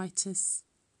arthritis,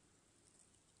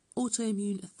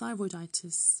 autoimmune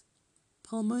thyroiditis,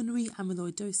 pulmonary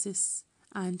amyloidosis,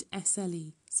 and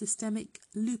SLE, systemic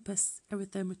lupus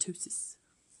erythematosus.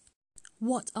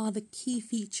 What are the key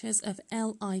features of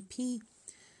LIP?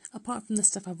 Apart from the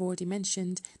stuff I've already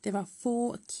mentioned, there are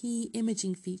 4 key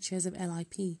imaging features of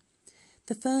LIP.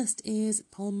 The first is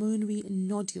pulmonary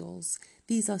nodules.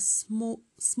 These are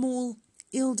small,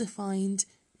 ill-defined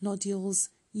nodules,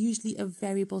 usually of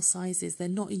variable sizes. They're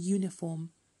not uniform.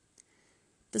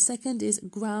 The second is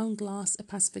ground glass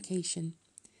opacification.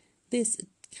 This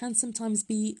can sometimes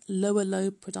be lower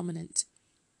lobe predominant.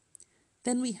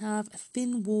 Then we have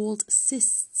thin-walled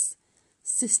cysts,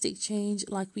 cystic change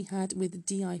like we had with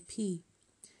DIP.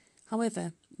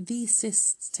 However, these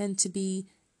cysts tend to be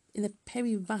in a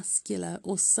perivascular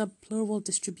or subpleural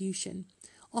distribution.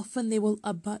 Often they will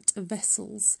abut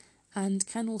vessels and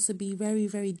can also be very,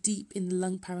 very deep in the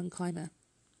lung parenchyma.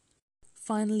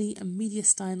 Finally, a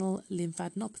mediastinal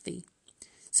lymphadenopathy.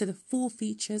 So the 4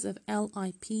 features of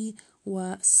LIP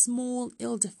were small,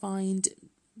 ill-defined,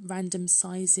 random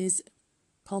sizes,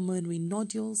 pulmonary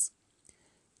nodules,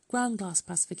 ground glass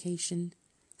opacification,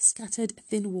 scattered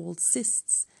thin-walled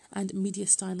cysts, and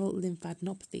mediastinal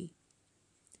lymphadenopathy.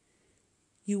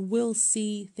 You will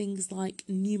see things like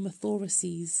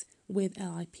pneumothoraces with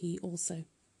LIP also.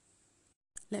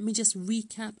 Let me just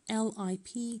recap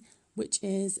LIP, which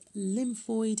is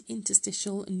lymphoid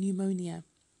interstitial pneumonia.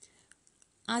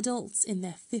 Adults in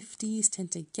their 50s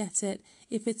tend to get it.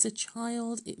 If it's a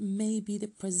child, it may be the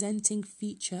presenting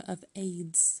feature of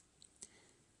AIDS.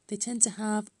 They tend to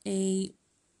have a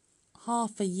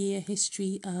half a year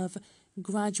history of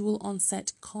gradual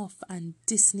onset cough and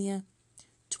dyspnea.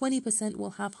 20%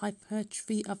 will have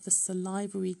hypertrophy of the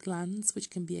salivary glands, which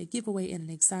can be a giveaway in an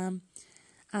exam.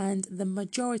 And the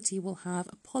majority will have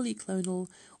polyclonal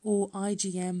or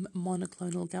IgM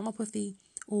monoclonal gammopathy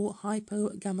or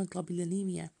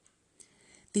hypogammaglobulinemia.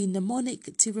 The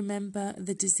mnemonic to remember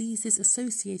the diseases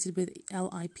associated with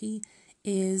LIP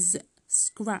is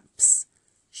SCRAPS,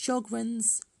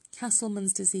 Sjogren's,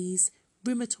 Castleman's disease,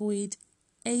 rheumatoid,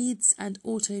 AIDS and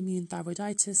autoimmune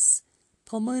thyroiditis,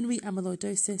 pulmonary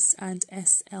amyloidosis, and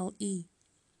SLE.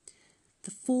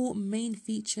 The four main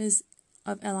features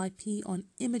of LIP on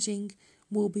imaging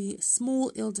will be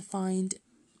small ill-defined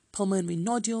pulmonary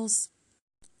nodules,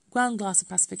 ground glass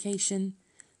opacification,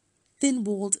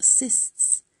 thin-walled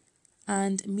cysts,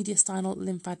 and mediastinal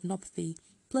lymphadenopathy,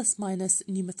 plus minus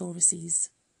pneumothoraces.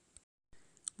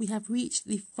 We have reached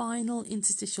the final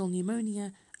interstitial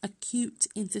pneumonia, acute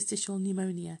interstitial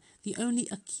pneumonia, the only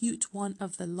acute one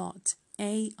of the lot,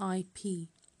 AIP.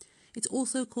 It's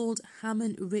also called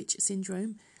Hammond-Rich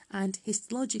syndrome and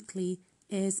histologically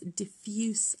is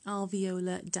diffuse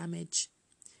alveolar damage.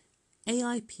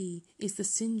 AIP is the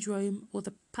syndrome or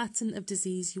the pattern of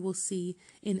disease you will see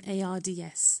in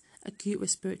ARDS, acute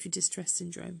respiratory distress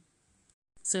syndrome.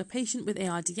 So a patient with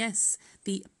ARDS,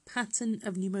 the pattern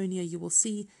of pneumonia you will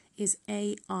see is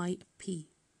AIP.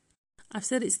 I've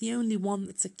said it's the only one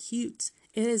that's acute.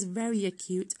 It is very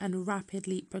acute and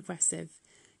rapidly progressive.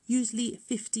 Usually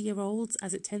 50-year-olds,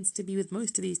 as it tends to be with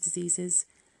most of these diseases,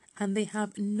 and they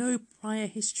have no prior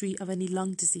history of any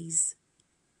lung disease.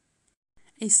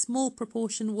 A small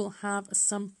proportion will have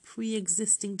some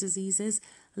pre-existing diseases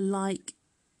like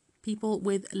people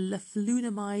with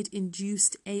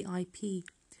leflunomide-induced AIP.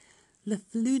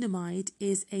 Leflunomide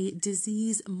is a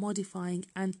disease-modifying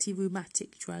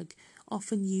anti-rheumatic drug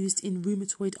often used in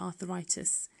rheumatoid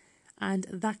arthritis, and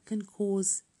that can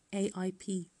cause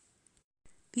AIP.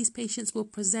 These patients will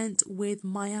present with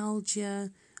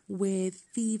myalgia, with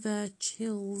fever,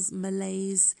 chills,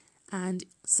 malaise, and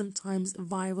sometimes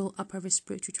viral upper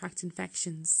respiratory tract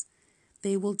infections.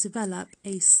 They will develop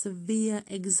a severe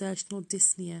exertional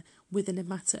dyspnea within a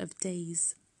matter of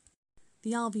days.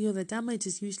 The alveolar damage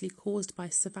is usually caused by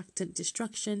surfactant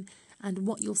destruction, and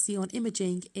what you'll see on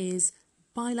imaging is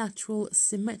bilateral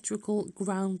symmetrical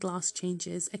ground glass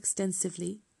changes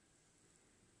extensively.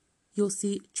 You'll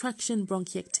see traction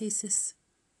bronchiectasis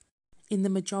in the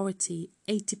majority,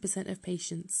 80% of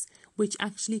patients, which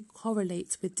actually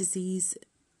correlates with disease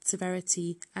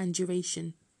severity and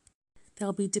duration.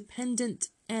 There'll be dependent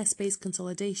airspace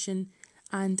consolidation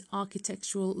and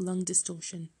architectural lung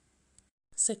distortion.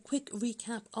 So quick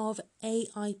recap of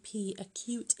AIP,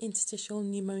 acute interstitial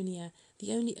pneumonia,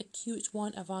 the only acute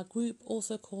one of our group,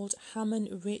 also called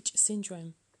Hammond-Rich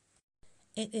syndrome.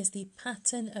 It is the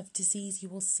pattern of disease you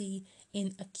will see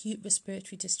in acute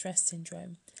respiratory distress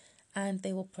syndrome, and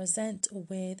they will present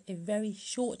with a very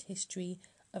short history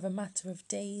of a matter of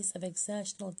days of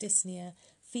exertional dyspnea,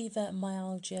 fever,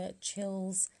 myalgia,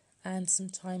 chills, and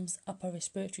sometimes upper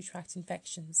respiratory tract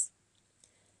infections.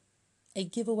 A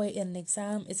giveaway in an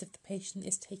exam is if the patient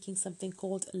is taking something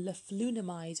called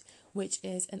leflunomide, which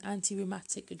is an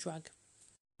anti-rheumatic drug.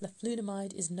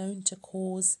 Leflunomide is known to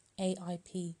cause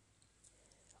AIP.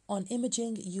 On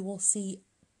imaging, you will see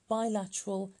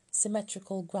bilateral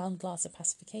symmetrical ground glass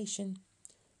opacification,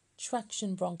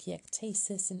 traction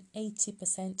bronchiectasis in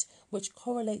 80%, which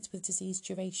correlates with disease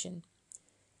duration,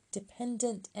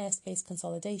 dependent airspace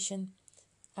consolidation,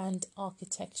 and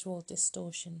architectural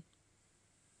distortion.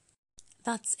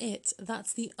 That's it.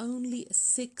 That's the only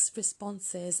 6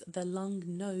 responses the lung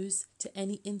knows to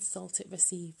any insult it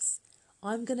receives.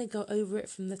 I'm going to go over it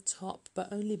from the top,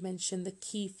 but only mention the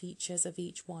key features of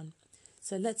each one.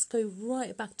 So let's go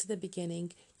right back to the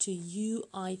beginning to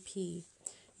UIP.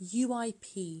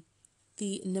 UIP,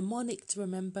 the mnemonic to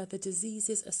remember the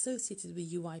diseases associated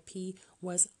with UIP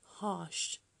was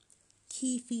harsh.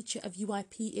 Key feature of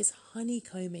UIP is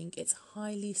honeycombing. It's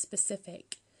highly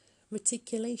specific.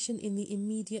 Reticulation in the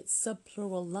immediate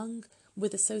subpleural lung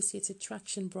with associated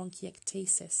traction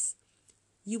bronchiectasis.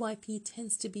 UIP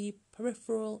tends to be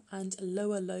peripheral and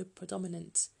lower lobe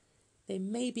predominant. They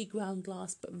may be ground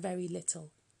glass, but very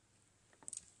little.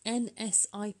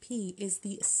 NSIP is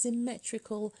the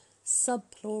symmetrical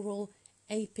subpleural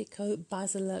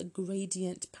apico-basilar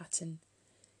gradient pattern.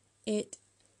 It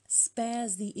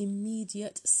spares the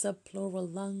immediate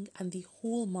subpleural lung, and the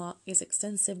hallmark is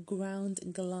extensive ground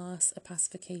glass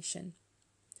opacification.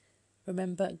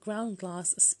 Remember, ground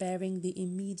glass sparing the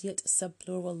immediate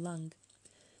subpleural lung.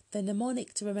 The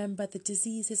mnemonic to remember the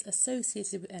diseases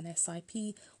associated with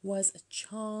NSIP was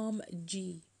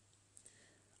CHARM-G.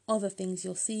 Other things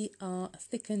you'll see are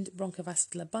thickened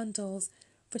bronchovascular bundles,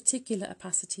 reticular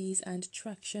opacities, and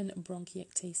traction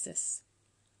bronchiectasis.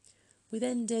 We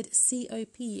then did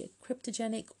COP,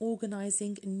 cryptogenic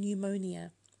organizing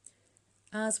pneumonia.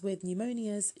 As with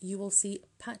pneumonias, you will see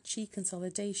patchy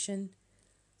consolidation,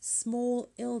 small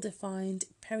ill-defined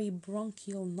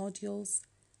peribronchial nodules,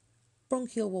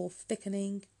 bronchial wall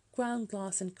thickening, ground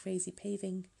glass and crazy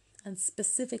paving, and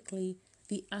specifically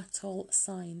the atoll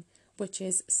sign, which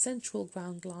is central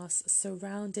ground glass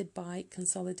surrounded by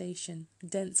consolidation,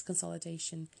 dense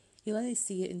consolidation. You'll only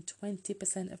see it in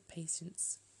 20% of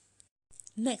patients.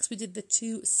 Next, we did the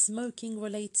two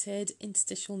smoking-related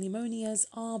interstitial pneumonias,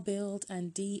 R-BILD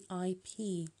and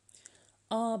DIP.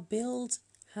 R-BILD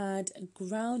had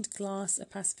ground glass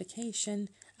opacification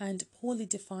and poorly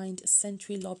defined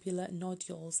centrilobular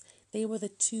nodules. They were the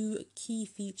two key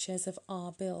features of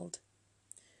R-BILD.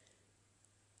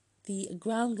 The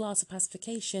ground glass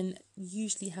opacification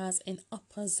usually has an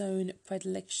upper zone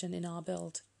predilection in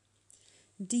R-BILD.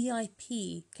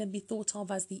 DIP can be thought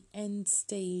of as the end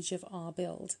stage of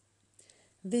R-BILD.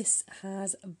 This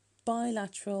has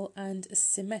bilateral and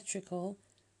symmetrical,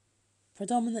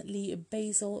 predominantly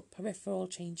basal peripheral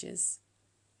changes.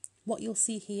 What you'll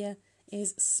see here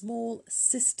is small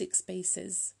cystic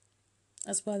spaces,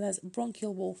 as well as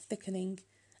bronchial wall thickening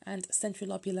and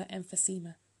centrilobular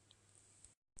emphysema.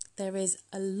 There is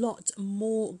a lot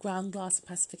more ground glass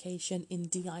opacification in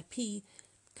DIP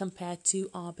compared to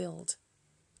R-BILD.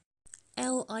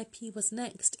 LIP was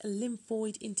next,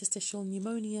 lymphoid interstitial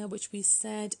pneumonia, which we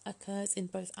said occurs in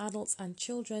both adults and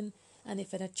children, and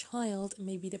if in a child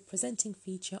may be the presenting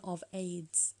feature of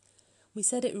AIDS. We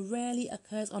said it rarely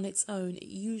occurs on its own. It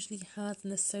usually has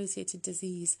an associated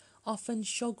disease, often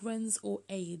Sjogren's or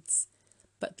AIDS,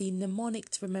 but the mnemonic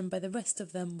to remember the rest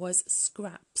of them was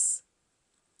SCRAPS.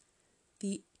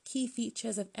 The key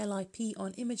features of LIP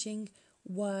on imaging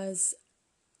was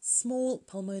small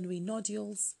pulmonary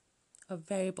nodules of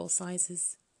variable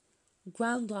sizes,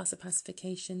 ground glass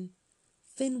opacification,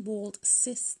 thin-walled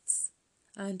cysts,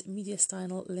 and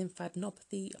mediastinal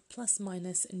lymphadenopathy plus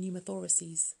minus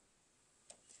pneumothoraces.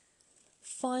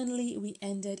 Finally, we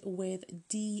ended with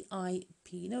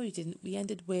DIP. No, we didn't. We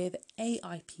ended with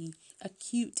AIP,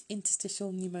 acute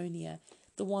interstitial pneumonia,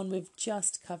 the one we've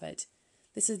just covered.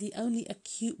 This is the only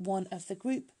acute one of the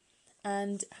group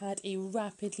and had a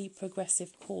rapidly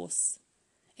progressive course.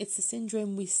 It's the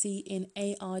syndrome we see in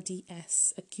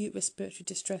ARDS, acute respiratory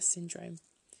distress syndrome.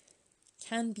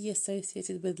 Can be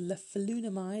associated with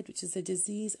leflunomide, which is a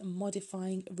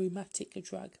disease-modifying rheumatic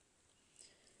drug.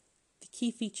 The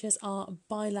key features are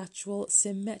bilateral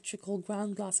symmetrical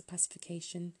ground glass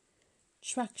opacification,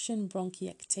 traction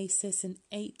bronchiectasis in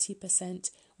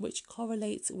 80%, which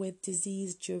correlates with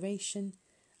disease duration,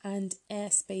 and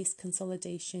airspace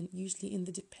consolidation, usually in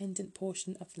the dependent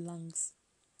portion of the lungs.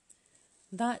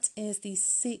 That is the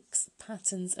 6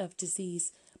 patterns of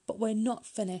disease, but we're not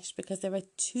finished because there are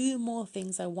 2 more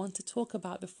things I want to talk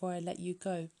about before I let you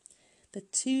go. The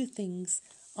 2 things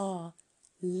are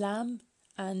Lamb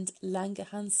and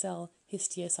Langerhans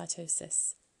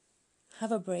histiocytosis.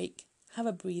 Have a break, have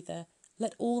a breather,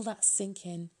 let all that sink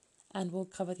in, and we'll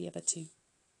cover the other 2.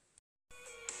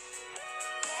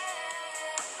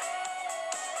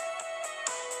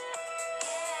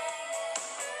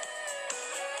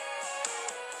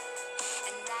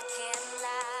 And I can't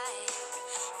lie,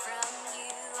 from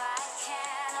you I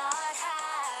cannot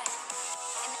hide.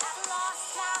 And I've lost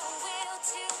my will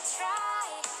to try.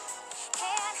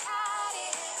 Can't hide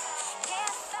it,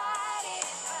 can't fight it.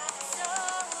 So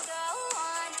go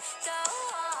on,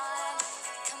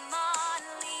 come on,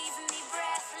 leave me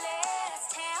breathless.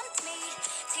 Tempt me,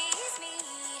 tease me,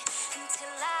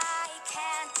 until I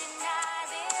can't deny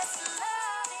this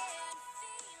love and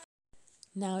feeling.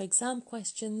 Now, exam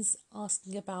questions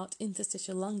asking about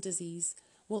interstitial lung disease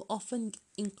will often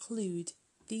include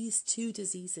these 2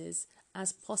 diseases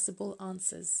as possible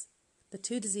answers. The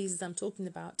 2 diseases I'm talking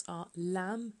about are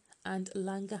Lamb and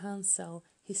Langerhans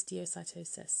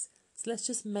histiocytosis. So let's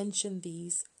just mention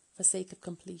these for sake of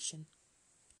completion.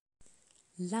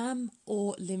 Lamb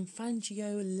or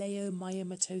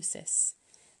lymphangioliomyomatosis.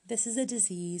 This is a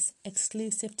disease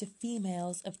exclusive to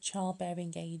females of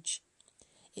childbearing age.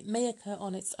 It may occur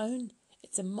on its own,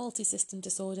 it's a multi-system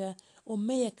disorder, or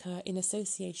may occur in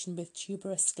association with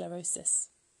tuberous sclerosis.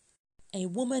 A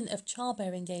woman of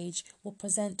childbearing age will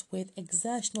present with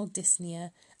exertional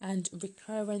dyspnea and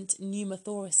recurrent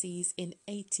pneumothoraces in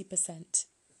 80%.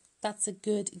 That's a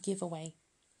good giveaway.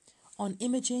 On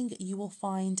imaging, you will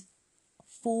find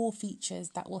 4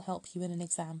 features that will help you in an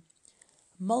exam.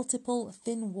 Multiple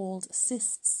thin-walled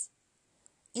cysts,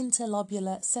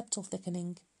 interlobular septal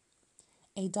thickening,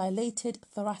 a dilated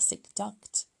thoracic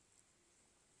duct,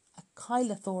 a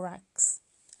chylothorax,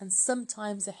 and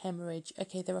sometimes a hemorrhage.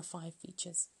 Okay, there are 5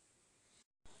 features.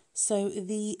 So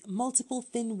the multiple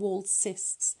thin-walled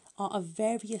cysts are of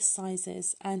various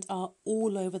sizes and are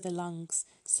all over the lungs,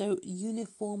 so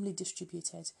uniformly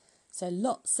distributed. So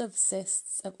lots of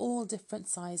cysts of all different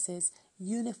sizes,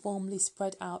 uniformly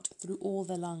spread out through all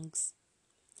the lungs.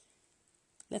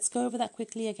 Let's go over that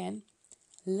quickly again.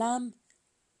 LAM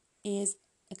is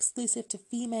exclusive to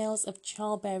females of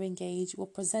childbearing age, will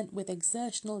present with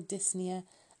exertional dyspnea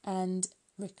and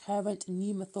recurrent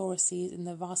pneumothoraces in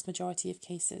the vast majority of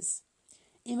cases.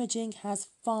 Imaging has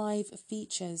 5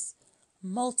 features: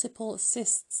 multiple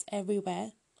cysts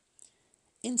everywhere,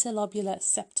 interlobular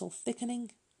septal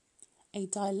thickening, a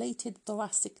dilated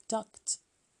thoracic duct,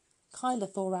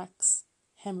 chylothorax,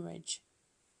 hemorrhage.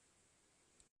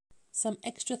 Some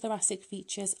extrathoracic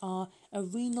features are a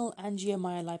renal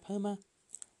angiomyolipoma,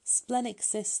 splenic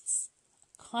cysts,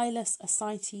 chylous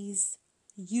ascites,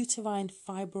 uterine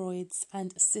fibroids,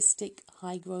 and cystic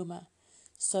hygroma.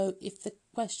 So if the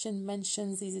question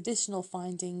mentions these additional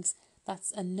findings,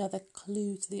 that's another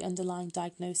clue to the underlying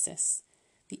diagnosis.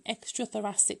 The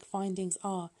extrathoracic findings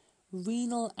are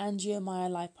renal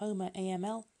angiomyolipoma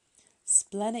AML,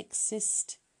 splenic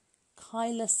cyst,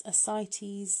 chylous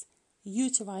ascites,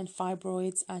 uterine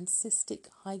fibroids, and cystic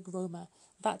hygroma.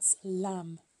 That's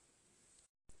LAM.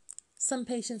 Some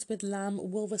patients with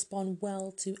LAM will respond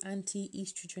well to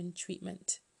anti-estrogen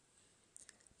treatment.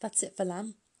 That's it for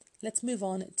LAM. Let's move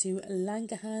on to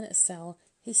Langerhans cell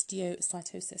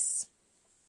histiocytosis.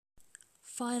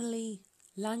 Finally,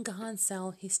 Langerhans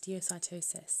cell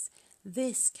histiocytosis.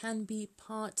 This can be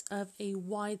part of a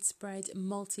widespread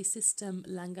multisystem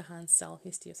Langerhans cell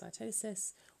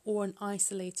histiocytosis or an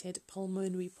isolated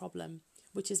pulmonary problem,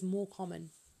 which is more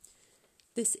common.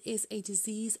 This is a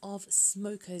disease of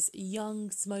smokers,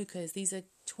 young smokers. These are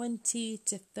 20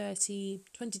 to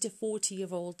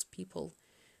 40-year-old people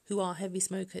who are heavy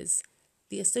smokers.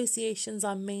 The associations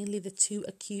are mainly the 2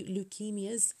 acute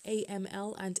leukemias,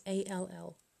 AML and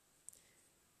ALL.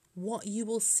 What you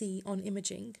will see on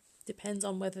imaging depends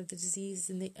on whether the disease is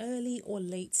in the early or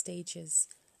late stages.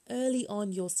 Early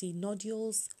on, you'll see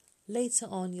nodules. Later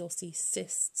on, you'll see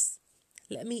cysts.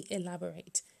 Let me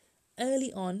elaborate.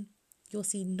 Early on, you'll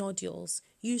see nodules.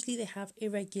 Usually they have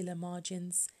irregular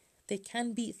margins. They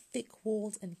can be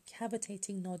thick-walled and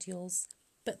cavitating nodules,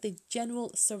 but the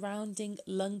general surrounding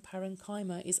lung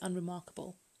parenchyma is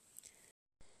unremarkable.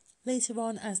 Later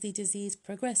on, as the disease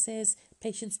progresses,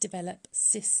 patients develop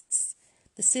cysts.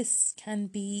 The cysts can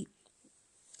be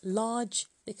large,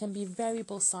 they can be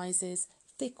variable sizes,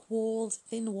 thick-walled,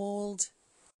 thin-walled.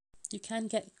 You can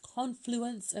get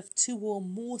confluence of 2 or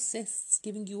more cysts,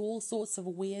 giving you all sorts of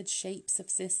weird shapes of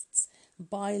cysts,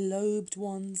 bilobed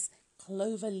ones,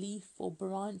 clover leaf or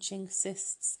branching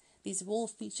cysts. These are all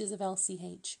features of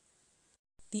LCH.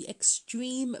 The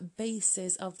extreme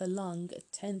bases of the lung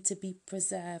tend to be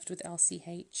preserved with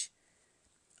LCH.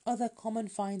 Other common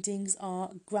findings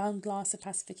are ground glass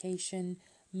opacification,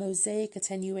 mosaic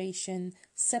attenuation,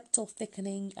 septal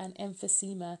thickening, and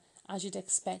emphysema, as you'd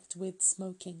expect with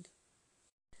smoking.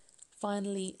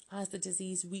 Finally, as the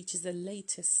disease reaches the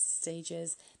latest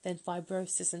stages, then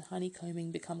fibrosis and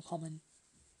honeycombing become common.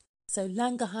 So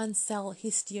Langerhans cell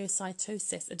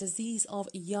histiocytosis, a disease of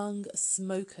young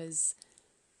smokers,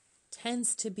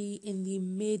 tends to be in the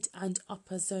mid and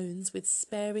upper zones with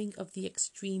sparing of the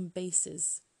extreme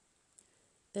bases.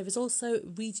 There is also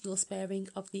regional sparing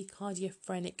of the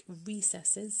cardiophrenic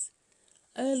recesses.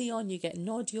 Early on you get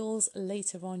nodules,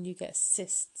 later on you get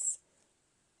cysts.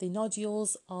 The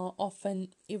nodules are often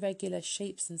irregular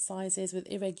shapes and sizes with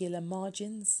irregular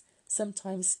margins,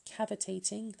 sometimes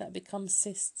cavitating that become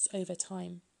cysts over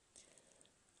time.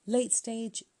 Late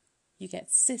stage, you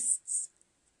get cysts,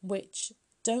 which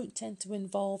don't tend to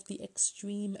involve the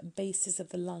extreme bases of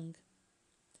the lung.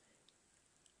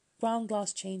 Ground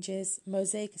glass changes,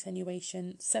 mosaic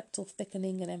attenuation, septal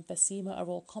thickening and emphysema are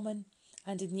all common,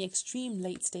 and in the extreme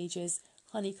late stages,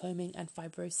 honeycombing and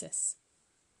fibrosis.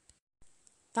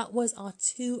 That was our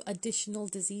 2 additional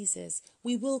diseases.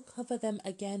 We will cover them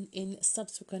again in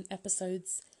subsequent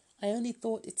episodes. I only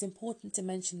thought it's important to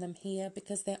mention them here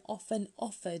because they're often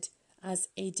offered as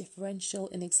a differential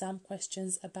in exam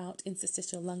questions about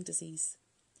interstitial lung disease.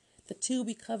 The 2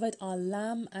 we covered are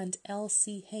LAM and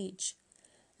LCH.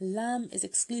 LAM is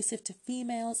exclusive to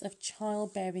females of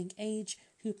childbearing age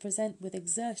who present with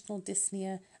exertional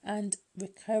dyspnea and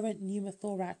recurrent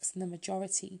pneumothorax in the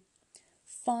majority.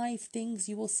 5 things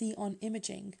you will see on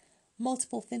imaging: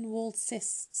 multiple thin-walled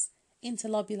cysts,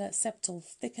 interlobular septal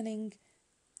thickening,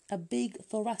 a big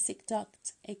thoracic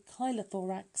duct, a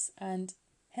chylothorax, and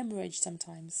hemorrhage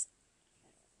sometimes.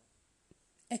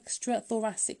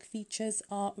 Extrathoracic features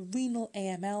are renal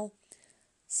AML,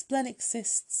 splenic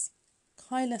cysts,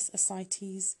 chylous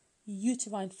ascites,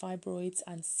 uterine fibroids,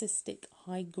 and cystic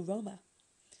hygroma.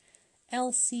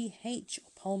 LCH,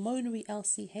 pulmonary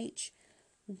LCH,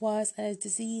 was a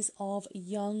disease of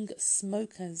young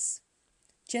smokers.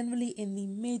 generally in the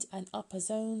mid and upper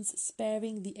zones,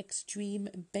 sparing the extreme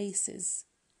basses,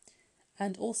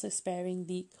 and also sparing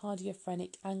the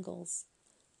cardiophrenic angles.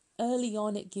 Early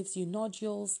on it gives you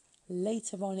nodules,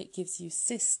 later on it gives you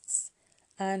cysts,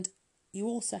 and you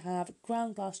also have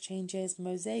ground glass changes,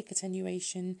 mosaic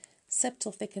attenuation,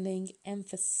 septal thickening,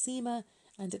 emphysema,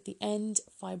 and at the end,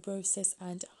 fibrosis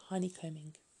and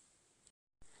honeycombing.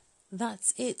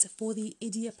 That's it for the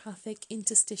idiopathic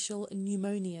interstitial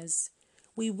pneumonias.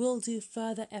 We will do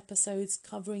further episodes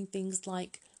covering things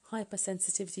like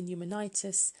hypersensitivity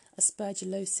pneumonitis,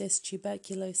 aspergillosis,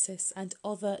 tuberculosis, and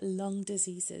other lung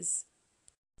diseases.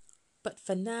 But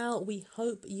for now, we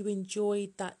hope you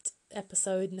enjoyed that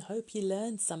episode and hope you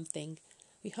learned something.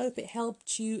 We hope it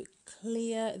helped you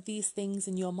clear these things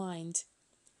in your mind.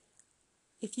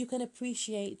 If you can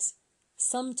appreciate,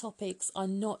 some topics are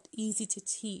not easy to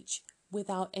teach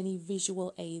without any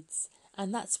visual aids,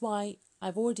 and that's why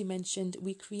I've already mentioned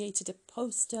we created a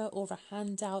poster or a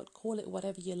handout, call it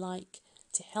whatever you like,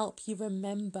 to help you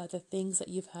remember the things that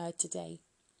you've heard today.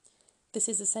 This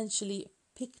is essentially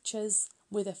pictures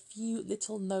with a few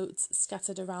little notes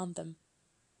scattered around them.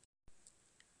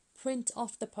 Print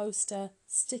off the poster,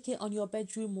 stick it on your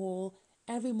bedroom wall.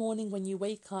 Every morning when you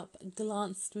wake up,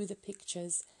 glance through the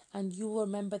pictures and you will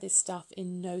remember this stuff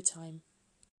in no time.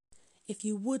 If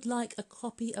you would like a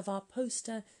copy of our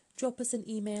poster, drop us an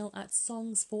email at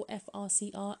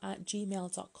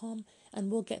songsforfrcr@gmail.com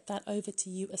and we'll get that over to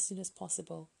you as soon as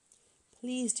possible.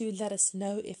 Please do let us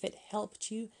know if it helped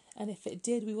you, and if it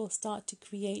did, we will start to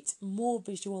create more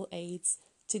visual aids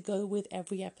to go with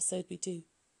every episode we do.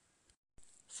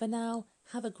 For now,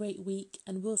 have a great week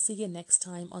and we'll see you next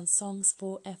time on Songs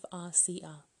for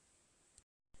FRCR.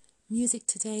 Music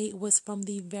today was from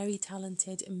the very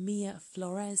talented Mia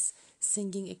Flores,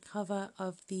 singing a cover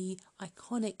of the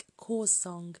iconic Cause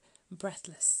song,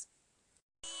 Breathless.